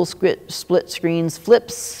 quadruple split screens,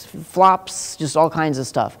 flips, flops, just all kinds of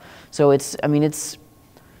stuff. So it's, I mean, it's,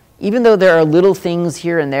 even though there are little things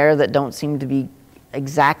here and there that don't seem to be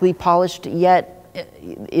exactly polished yet,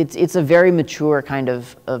 it's a very mature kind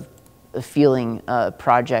of feeling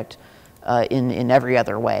project in every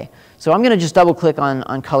other way. So I'm going to just double click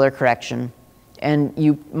on color correction, and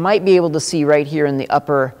you might be able to see right here in the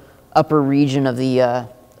upper region of the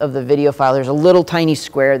video file, there's a little tiny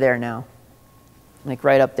square there now, like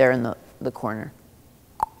right up there in the corner.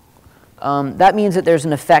 That means that there's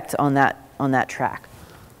an effect on that track.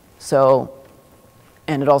 So,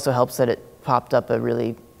 and it also helps that it popped up a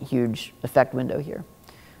really huge effect window here.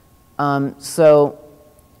 So,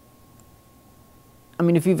 I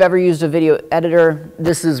mean, if you've ever used a video editor,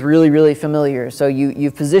 this is really, really familiar. So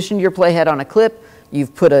you've positioned your playhead on a clip,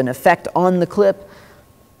 you've put an effect on the clip.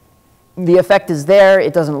 The effect is there.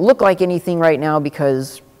 It doesn't look like anything right now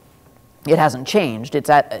because it hasn't changed.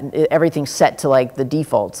 Everything's set to like the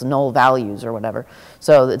defaults, null values or whatever.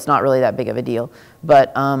 So it's not really that big of a deal.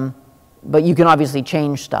 But you can obviously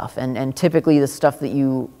change stuff. And typically the stuff that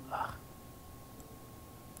you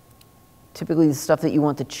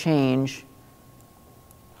want to change,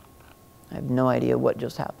 I have no idea what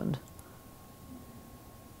just happened.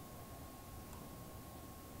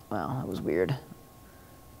 Wow, that was weird.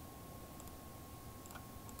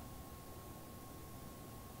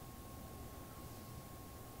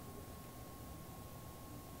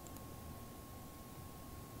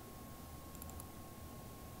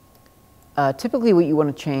 Typically what you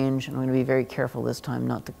want to change, and I'm going to be very careful this time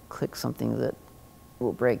not to click something that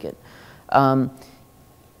will break it, are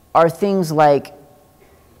things like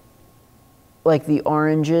the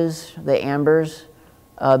oranges, the ambers,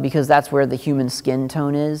 because that's where the human skin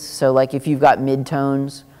tone is. So like if you've got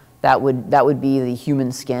midtones, that would be the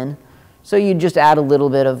human skin. So you just add a little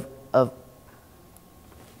bit of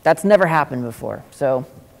that's never happened before. So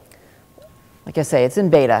like I say, it's in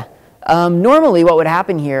beta. Normally what would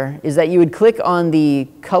happen here is that you would click on the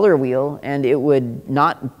color wheel and it would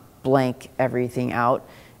not blank everything out,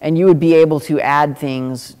 and you would be able to add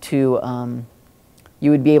things to you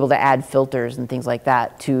would be able to add filters and things like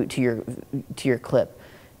that to your clip.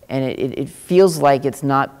 And it feels like it's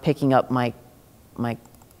not picking up my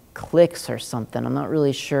clicks or something. I'm not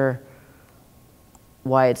really sure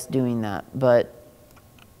why it's doing that, but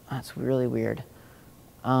that's really weird.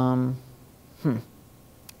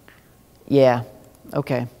 Yeah,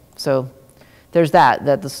 okay. So there's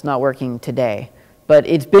that's not working today. But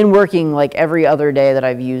it's been working like every other day that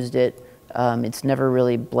I've used it. It's never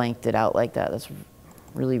really blanked it out like that. That's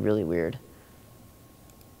really, really weird.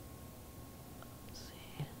 Let's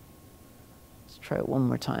see. Let's try it one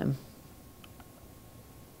more time.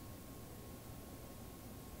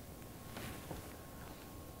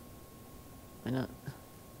 Why not?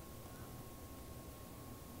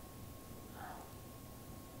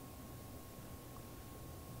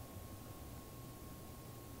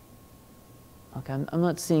 Okay, I'm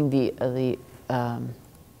not seeing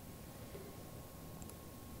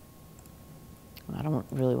I don't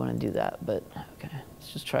really want to do that, but okay.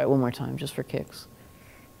 Let's just try it one more time, just for kicks.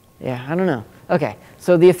 Yeah, I don't know. Okay,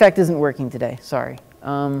 so the effect isn't working today. Sorry.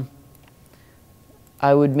 I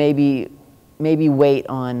would maybe wait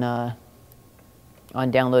on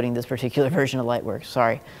downloading this particular version of Lightworks.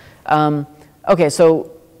 Sorry. Okay,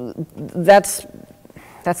 so that's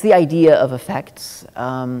the idea of effects.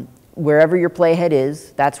 Wherever your playhead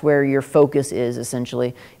is, that's where your focus is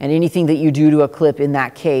essentially, and anything that you do to a clip in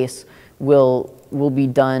that case will be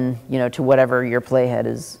done, to whatever your playhead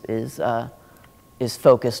is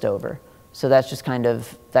focused over. So that's just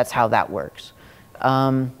that's how that works.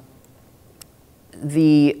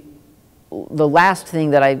 The last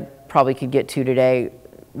thing that I probably could get to today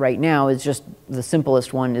right now is just the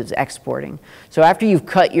simplest one, is exporting. So after you've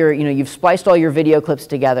cut you've spliced all your video clips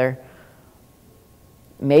together,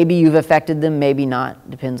 maybe you've affected them, maybe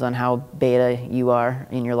not, depends on how beta you are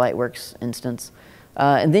in your Lightworks instance.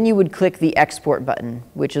 And then you would click the export button,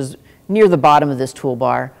 which is near the bottom of this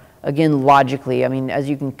toolbar. Again, logically, I mean, as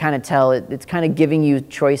you can kind of tell, it's kind of giving you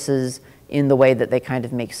choices in the way that they kind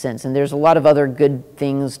of make sense. And there's a lot of other good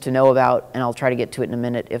things to know about, and I'll try to get to it in a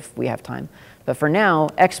minute if we have time. But for now,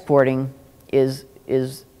 exporting is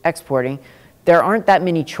exporting. There aren't that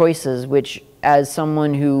many choices, which, as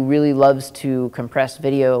someone who really loves to compress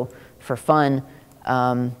video for fun,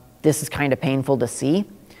 this is kind of painful to see.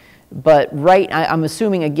 But I'm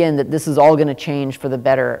assuming again that this is all going to change for the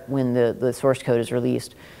better when the source code is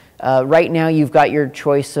released. Right now you've got your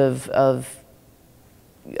choice of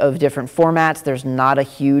different formats. There's not a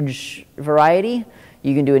huge variety.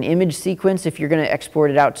 You can do an image sequence if you're going to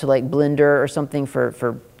export it out to like Blender or something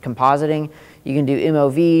for compositing. You can do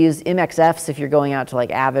MOVs, MXFs if you're going out to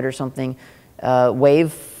like Avid or something.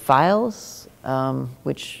 Wave files,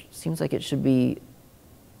 which seems like it should be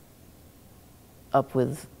up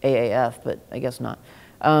with AAF, but I guess not.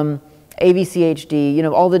 AVCHD, you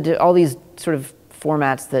know, all these sort of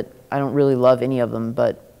formats that I don't really love any of them,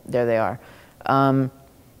 but there they are.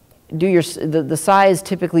 The size,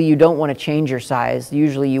 typically you don't want to change your size.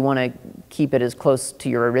 Usually you want to keep it as close to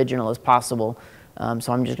your original as possible.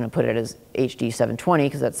 So I'm just going to put it as HD 720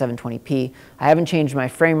 because that's 720p. I haven't changed my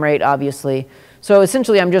frame rate, obviously. So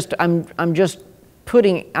essentially, I'm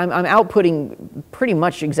outputting pretty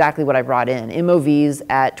much exactly what I brought in. MOVs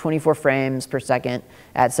at 24 frames per second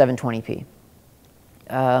at 720p.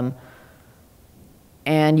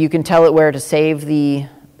 And you can tell it where to save the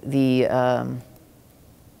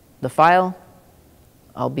file.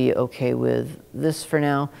 I'll be okay with this for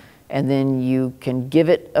now. And then you can give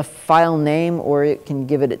it a file name, or it can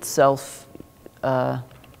give it itself.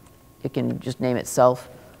 It can just name itself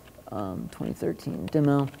 2013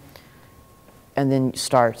 demo, and then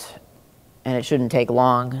start. And it shouldn't take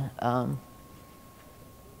long.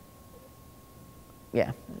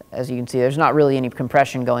 Yeah, as you can see, there's not really any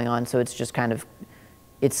compression going on, so it's just kind of,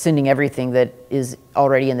 it's sending everything that is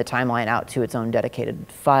already in the timeline out to its own dedicated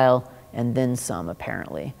file, and then some,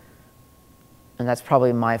 apparently. And that's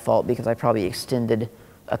probably my fault because I probably extended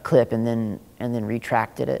a clip and then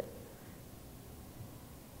retracted it.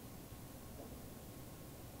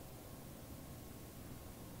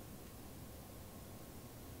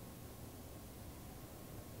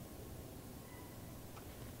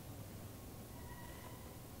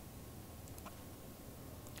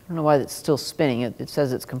 I don't know why it's still spinning. It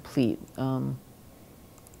says it's complete.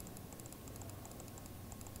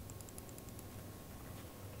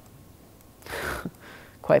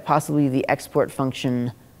 Quite possibly the export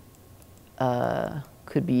function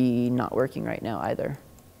could be not working right now either.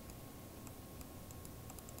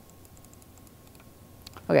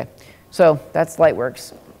 Okay, so that's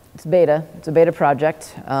Lightworks. It's beta. It's a beta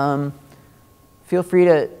project. Feel free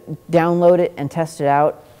to download it and test it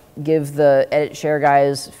out. Give the edit share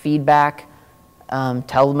guys feedback.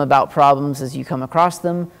 Tell them about problems as you come across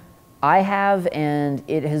them. I have, and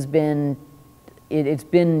it has been,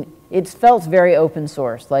 it's felt very open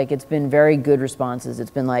source. Like, it's been very good responses.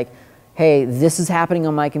 It's been like, hey, this is happening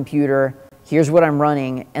on my computer. Here's what I'm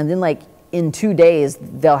running. And then like in 2 days,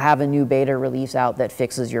 they'll have a new beta release out that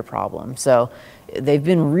fixes your problem. So they've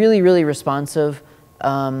been really, really responsive.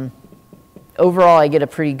 Overall, I get a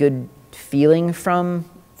pretty good feeling from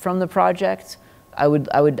the project. I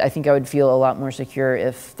think I would feel a lot more secure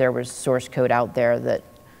if there was source code out there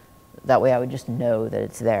that way I would just know that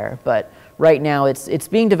it's there. But right now it's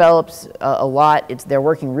being developed a lot. They're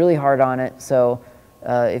working really hard on it. So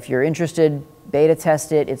if you're interested, beta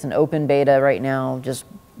test it. It's an open beta right now. Just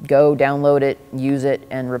go download it, use it,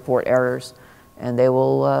 and report errors, and they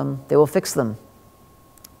will fix them.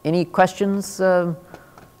 Any questions?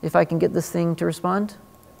 If I can get this thing to respond.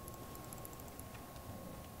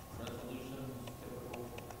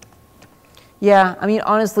 Yeah, I mean,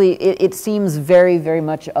 honestly, it seems very, very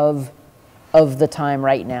much of the time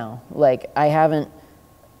right now. Like, I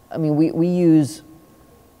mean, we use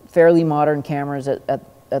fairly modern cameras at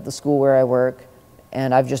the school where I work,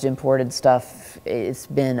 and I've just imported stuff. It's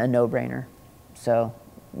been a no-brainer. So,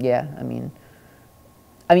 yeah, I mean,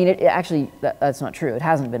 it actually, that's not true. It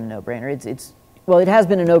hasn't been a no-brainer. Well, it has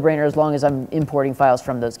been a no-brainer as long as I'm importing files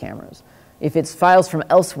from those cameras. If it's files from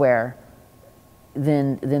elsewhere,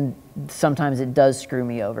 then sometimes it does screw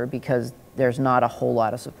me over because there's not a whole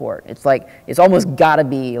lot of support. It's like, it's almost gotta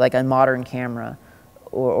be like a modern camera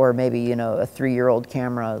or maybe, you know, a 3-year-old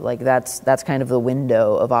camera. Like that's kind of the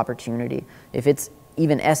window of opportunity. If it's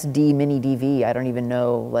even SD, mini DV, I don't even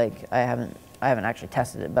know, like I haven't actually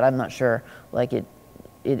tested it, but I'm not sure. Like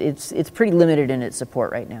it's pretty limited in its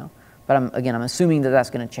support right now. But I'm assuming that that's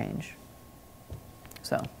gonna change.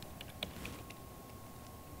 So.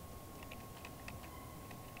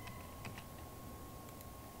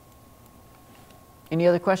 Any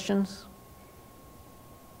other questions?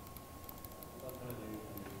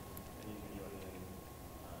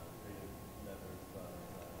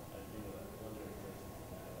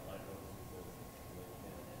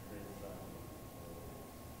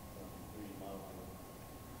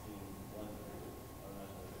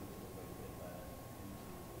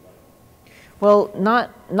 Well,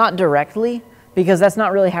 not directly, because that's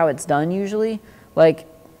not really how it's done usually. Like,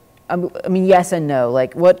 I mean, yes and no.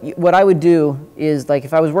 Like, what I would do is, like,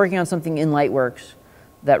 if I was working on something in Lightworks,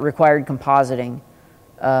 that required compositing,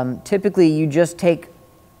 typically you just take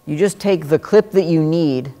the clip that you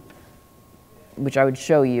need, which I would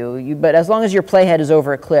show you, but as long as your playhead is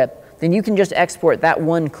over a clip, then you can just export that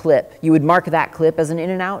one clip. You would mark that clip as an in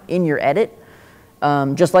and out in your edit,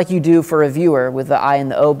 just like you do for a viewer with the I and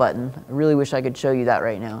the O button. I really wish I could show you that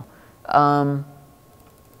right now. I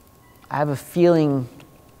have a feeling,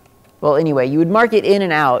 well, anyway, you would mark it in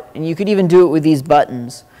and out, and you could even do it with these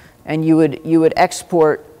buttons, and you would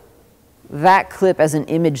export that clip as an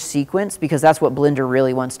image sequence, because that's what Blender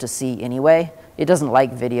really wants to see anyway. It doesn't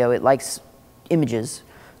like video, it likes images.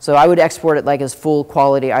 So I would export it like as full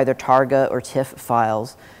quality, either Targa or TIFF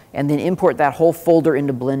files, and then import that whole folder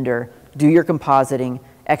into Blender, do your compositing,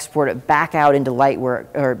 export it back out into Lightworks,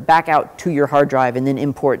 or back out to your hard drive, and then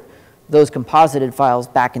import those composited files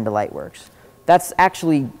back into Lightworks. That's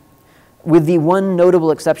actually, with the one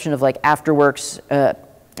notable exception of like After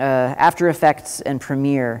Effects and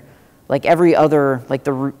Premiere, like every other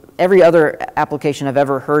application I've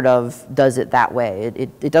ever heard of does it that way.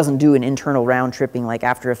 It doesn't do an internal round tripping like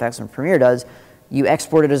After Effects and Premiere does. You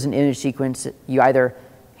export it as an image sequence. You either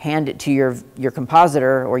hand it to your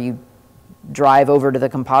compositor, or you drive over to the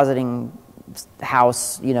compositing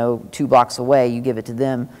house, 2 blocks away. You give it to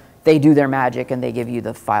them. They do their magic and they give you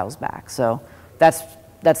the files back. So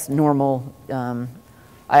that's normal.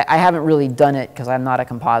 I haven't really done it because I'm not a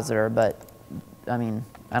compositor, but I mean,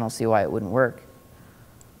 I don't see why it wouldn't work,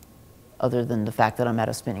 other than the fact that I'm at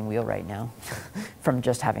a spinning wheel right now from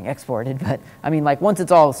just having exported. But I mean, like, once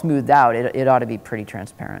it's all smoothed out, it ought to be pretty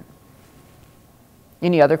transparent.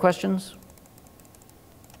 Any other questions?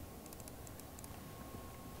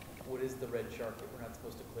 What is the red shark that we're not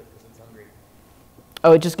supposed to click because it's hungry?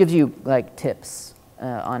 Oh, it just gives you like tips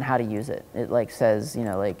on how to use it. It like says,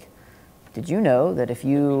 like, did you know that if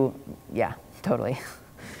you, yeah, totally.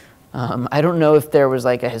 I don't know if there was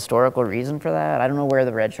like a historical reason for that. I don't know where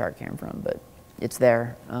the red shark came from, but it's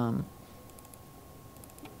there. And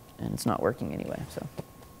it's not working anyway, so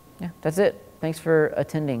yeah, that's it. Thanks for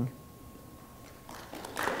attending.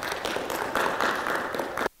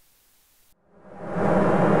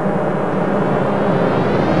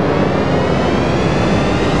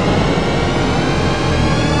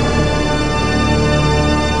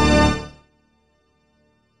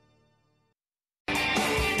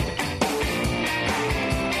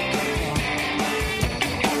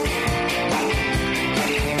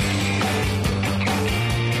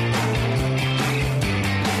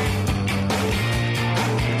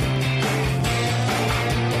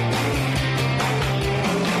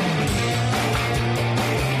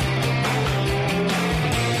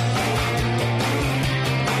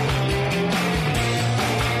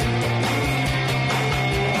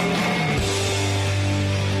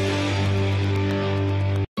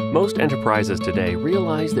 Most enterprises today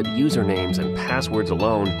realize that usernames and passwords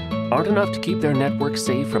alone aren't enough to keep their network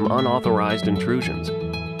safe from unauthorized intrusions.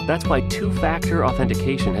 That's why two-factor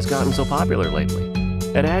authentication has gotten so popular lately.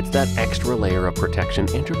 It adds that extra layer of protection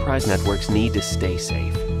enterprise networks need to stay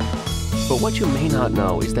safe. But what you may not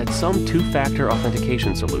know is that some two-factor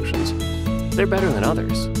authentication solutions, they're better than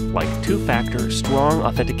others, like two-factor strong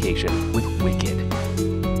authentication with Wicked.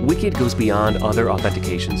 Wicked goes beyond other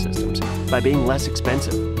authentication systems by being less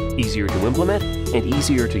expensive, easier to implement, and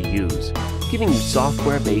easier to use, giving you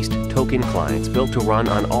software-based token clients built to run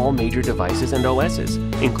on all major devices and OSs,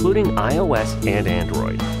 including iOS and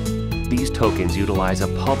Android. These tokens utilize a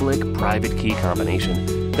public-private key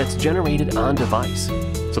combination that's generated on device,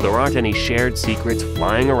 so there aren't any shared secrets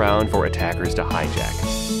flying around for attackers to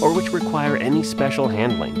hijack, or which require any special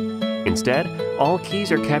handling. Instead, all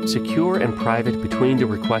keys are kept secure and private between the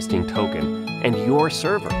requesting token and your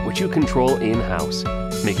server, which you control in-house,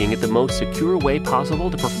 making it the most secure way possible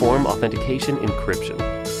to perform authentication encryption.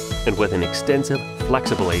 And with an extensive,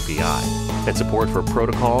 flexible API and support for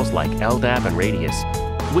protocols like LDAP and Radius,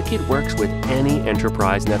 Wicked works with any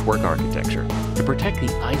enterprise network architecture to protect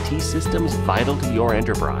the IT systems vital to your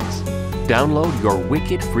enterprise. Download your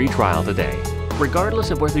Wicked free trial today,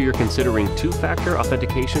 regardless of whether you're considering two-factor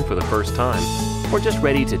authentication for the first time or just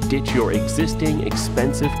ready to ditch your existing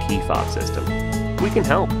expensive key fob system. We can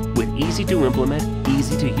help with easy-to-implement,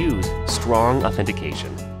 easy-to-use, strong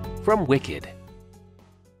authentication. From Wicked.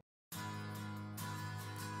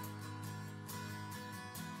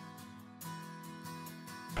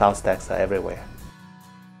 Cloud stacks are everywhere.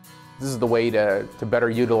 This is the way to better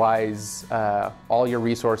utilize all your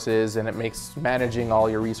resources, and it makes managing all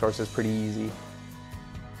your resources pretty easy.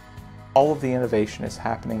 All of the innovation is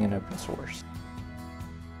happening in open source.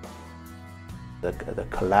 The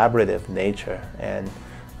collaborative nature and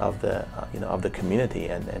of the of the community,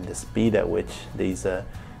 and the speed at which these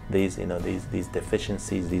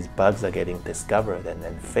deficiencies, these bugs are getting discovered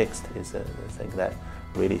and fixed is a thing that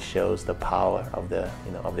really shows the power of the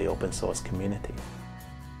open source community.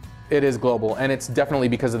 It is global, and it's definitely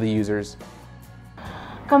because of the users.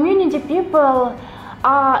 Community people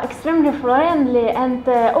are extremely friendly and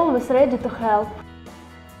always ready to help.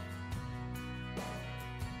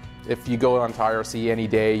 If you go onto IRC any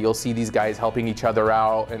day, you'll see these guys helping each other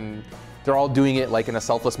out, and they're all doing it like in a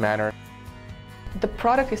selfless manner. The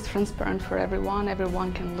product is transparent for everyone.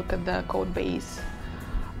 Everyone can look at the code base.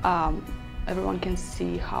 Everyone can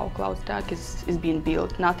see how CloudStack is being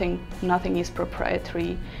built. Nothing is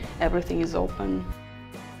proprietary. Everything is open.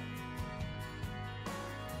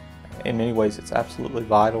 In many ways, it's absolutely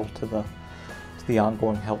vital to the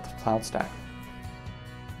ongoing health of CloudStack.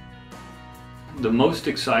 The most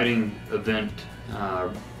exciting event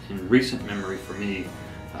in recent memory for me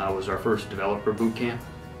was our first developer boot camp.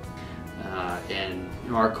 And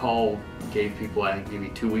our call gave people, I think, maybe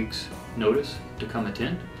 2 weeks notice to come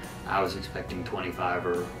attend. I was expecting 25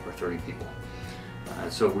 or 30 people.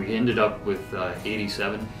 So we ended up with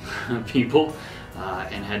 87 people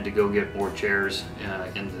and had to go get more chairs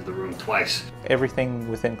into the room twice. Everything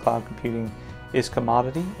within cloud computing is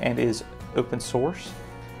commodity and is open source.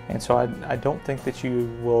 And so I don't think that you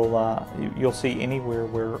will you'll see anywhere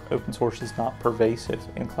where open source is not pervasive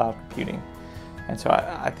in cloud computing. And so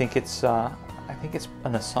I think it's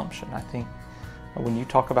an assumption. I think when you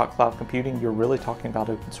talk about cloud computing, you're really talking about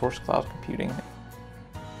open source cloud computing.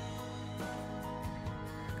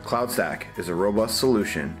 CloudStack is a robust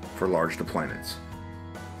solution for large deployments.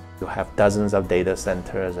 You have dozens of data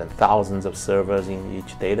centers and thousands of servers in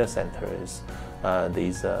each data center.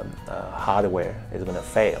 Hardware is going to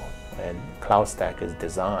fail, and CloudStack is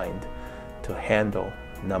designed to handle,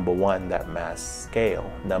 number one, that mass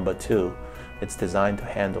scale. Number two, it's designed to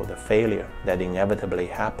handle the failure that inevitably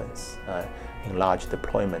happens in large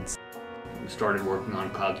deployments. We started working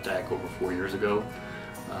on CloudStack over 4 years ago,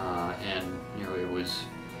 and it was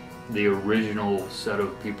the original set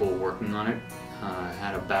of people working on it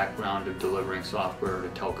had a background of delivering software to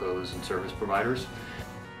telcos and service providers.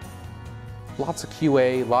 Lots of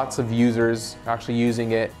QA, lots of users actually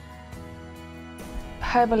using it.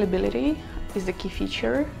 High availability is the key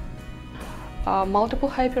feature. Multiple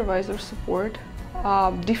hypervisor support,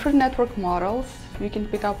 different network models. You can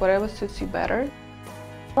pick up whatever suits you better.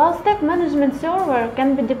 CloudStack management server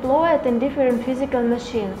can be deployed in different physical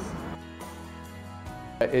machines.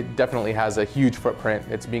 It definitely has a huge footprint.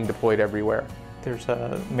 It's being deployed everywhere. There's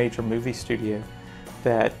a major movie studio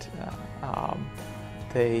that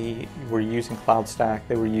they were using CloudStack.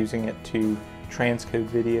 They were using it to transcode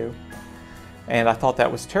video, and I thought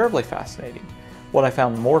that was terribly fascinating. What I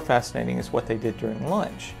found more fascinating is what they did during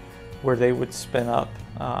lunch, where they would spin up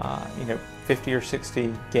 50 or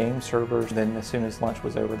 60 game servers. Then as soon as lunch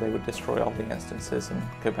was over, they would destroy all the instances and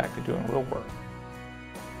go back to doing real work.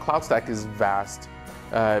 CloudStack is vast.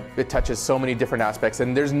 It touches so many different aspects,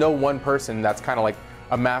 and there's no one person that's kind of like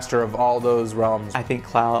a master of all those realms. I think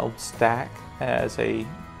CloudStack as a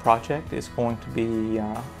project is going to be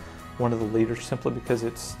one of the leaders, simply because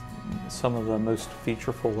it's some of the most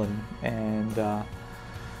featureful and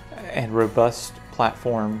robust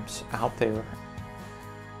platforms out there.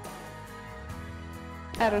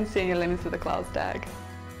 I don't see any limits to the CloudStack.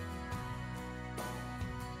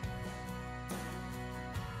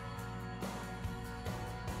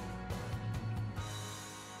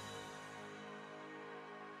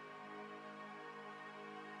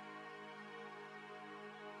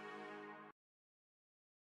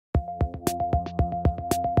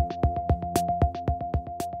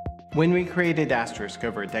 When we created Asterisk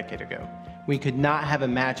over a decade ago, we could not have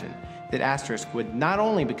imagined that Asterisk would not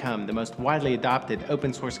only become the most widely adopted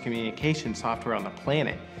open source communication software on the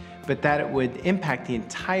planet, but that it would impact the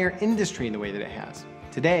entire industry in the way that it has.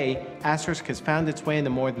 Today, Asterisk has found its way into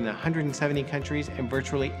more than 170 countries and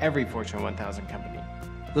virtually every Fortune 1000 company.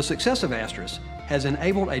 The success of Asterisk has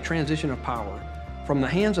enabled a transition of power from the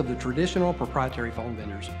hands of the traditional proprietary phone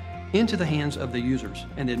vendors into the hands of the users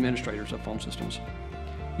and administrators of phone systems.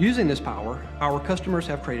 Using this power, our customers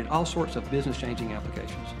have created all sorts of business-changing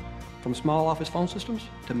applications, from small office phone systems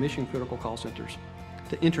to mission-critical call centers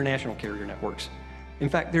to international carrier networks. In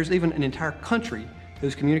fact, there's even an entire country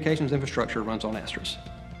whose communications infrastructure runs on Asterisk.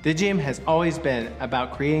 Digium has always been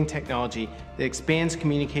about creating technology that expands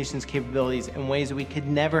communications capabilities in ways that we could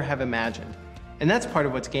never have imagined. And that's part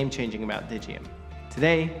of what's game-changing about Digium.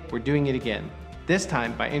 Today, we're doing it again, this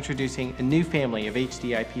time by introducing a new family of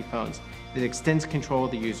HDIP phones that extends control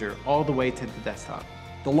of the user all the way to the desktop.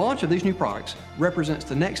 The launch of these new products represents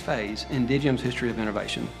the next phase in Digium's history of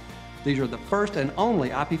innovation. These are the first and only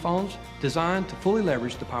IP phones designed to fully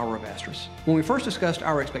leverage the power of Asterisk. When we first discussed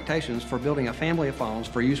our expectations for building a family of phones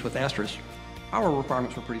for use with Asterisk, our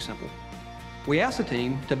requirements were pretty simple. We asked the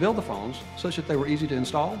team to build the phones such that they were easy to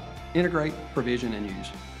install, integrate, provision, and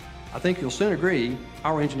use. I think you'll soon agree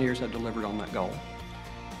our engineers have delivered on that goal.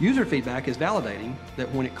 User feedback is validating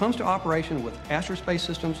that when it comes to operation with Asterisk-based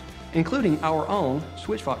systems, including our own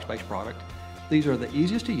SwitchVox-based product, these are the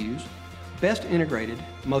easiest to use, best integrated,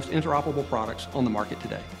 most interoperable products on the market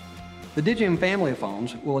today. The Digium family of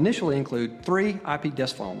phones will initially include 3 IP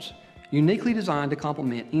desk phones, uniquely designed to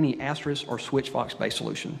complement any Asterisk or SwitchVox-based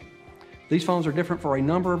solution. These phones are different for a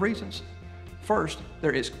number of reasons. First,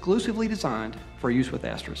 they're exclusively designed for use with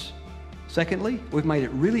Asterisk. Secondly, we've made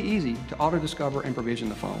it really easy to auto-discover and provision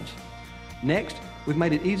the phones. Next, we've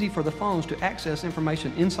made it easy for the phones to access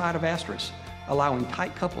information inside of Asterisk, allowing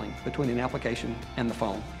tight coupling between an application and the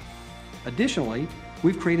phone. Additionally,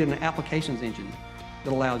 we've created an applications engine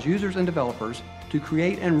that allows users and developers to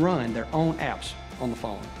create and run their own apps on the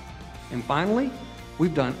phone. And finally,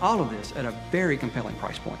 we've done all of this at a very compelling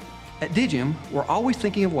price point. At Digium, we're always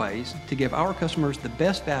thinking of ways to give our customers the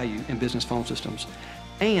best value in business phone systems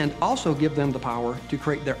and also give them the power to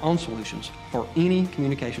create their own solutions for any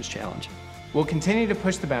communications challenge. We'll continue to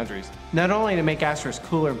push the boundaries, not only to make Asterisk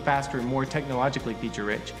cooler, faster, and more technologically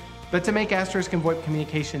feature-rich, but to make Asterisk and VoIP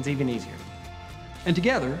communications even easier. And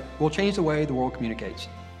together, we'll change the way the world communicates.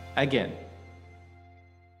 Again.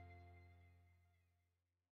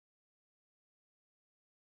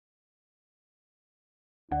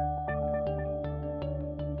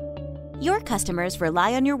 Your customers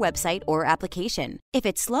rely on your website or application. If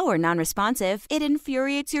it's slow or non-responsive, it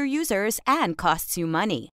infuriates your users and costs you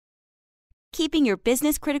money. Keeping your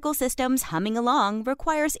business-critical systems humming along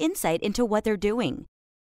requires insight into what they're doing.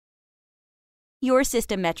 Your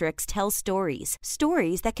system metrics tell stories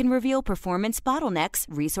that can reveal performance bottlenecks,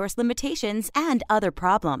 resource limitations, and other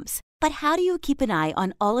problems. But how do you keep an eye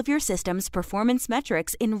on all of your system's performance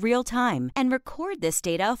metrics in real time and record this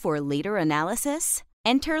data for later analysis?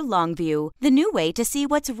 Enter Longview, the new way to see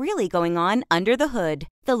what's really going on under the hood.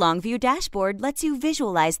 The Longview dashboard lets you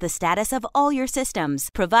visualize the status of all your systems,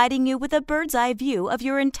 providing you with a bird's-eye view of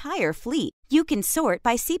your entire fleet. You can sort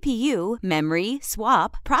by CPU, memory,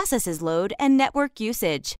 swap, processes load, and network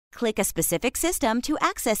usage. Click a specific system to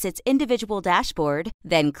access its individual dashboard,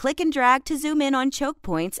 then click and drag to zoom in on choke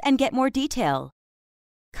points and get more detail.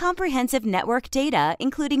 Comprehensive network data,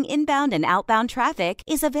 including inbound and outbound traffic,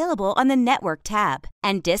 is available on the Network tab,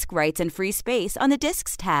 and disk writes and free space on the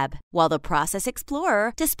Disks tab, while the Process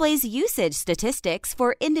Explorer displays usage statistics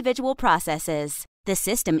for individual processes. The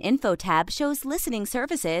System Info tab shows listening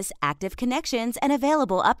services, active connections, and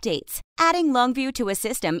available updates. Adding Longview to a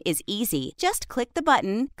system is easy. Just click the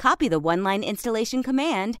button, copy the one-line installation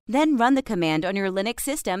command, then run the command on your Linux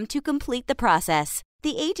system to complete the process.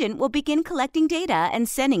 The agent will begin collecting data and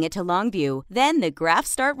sending it to Longview. Then the graphs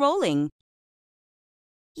start rolling.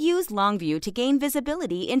 Use Longview to gain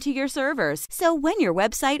visibility into your servers, so when your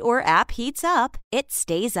website or app heats up, it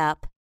stays up.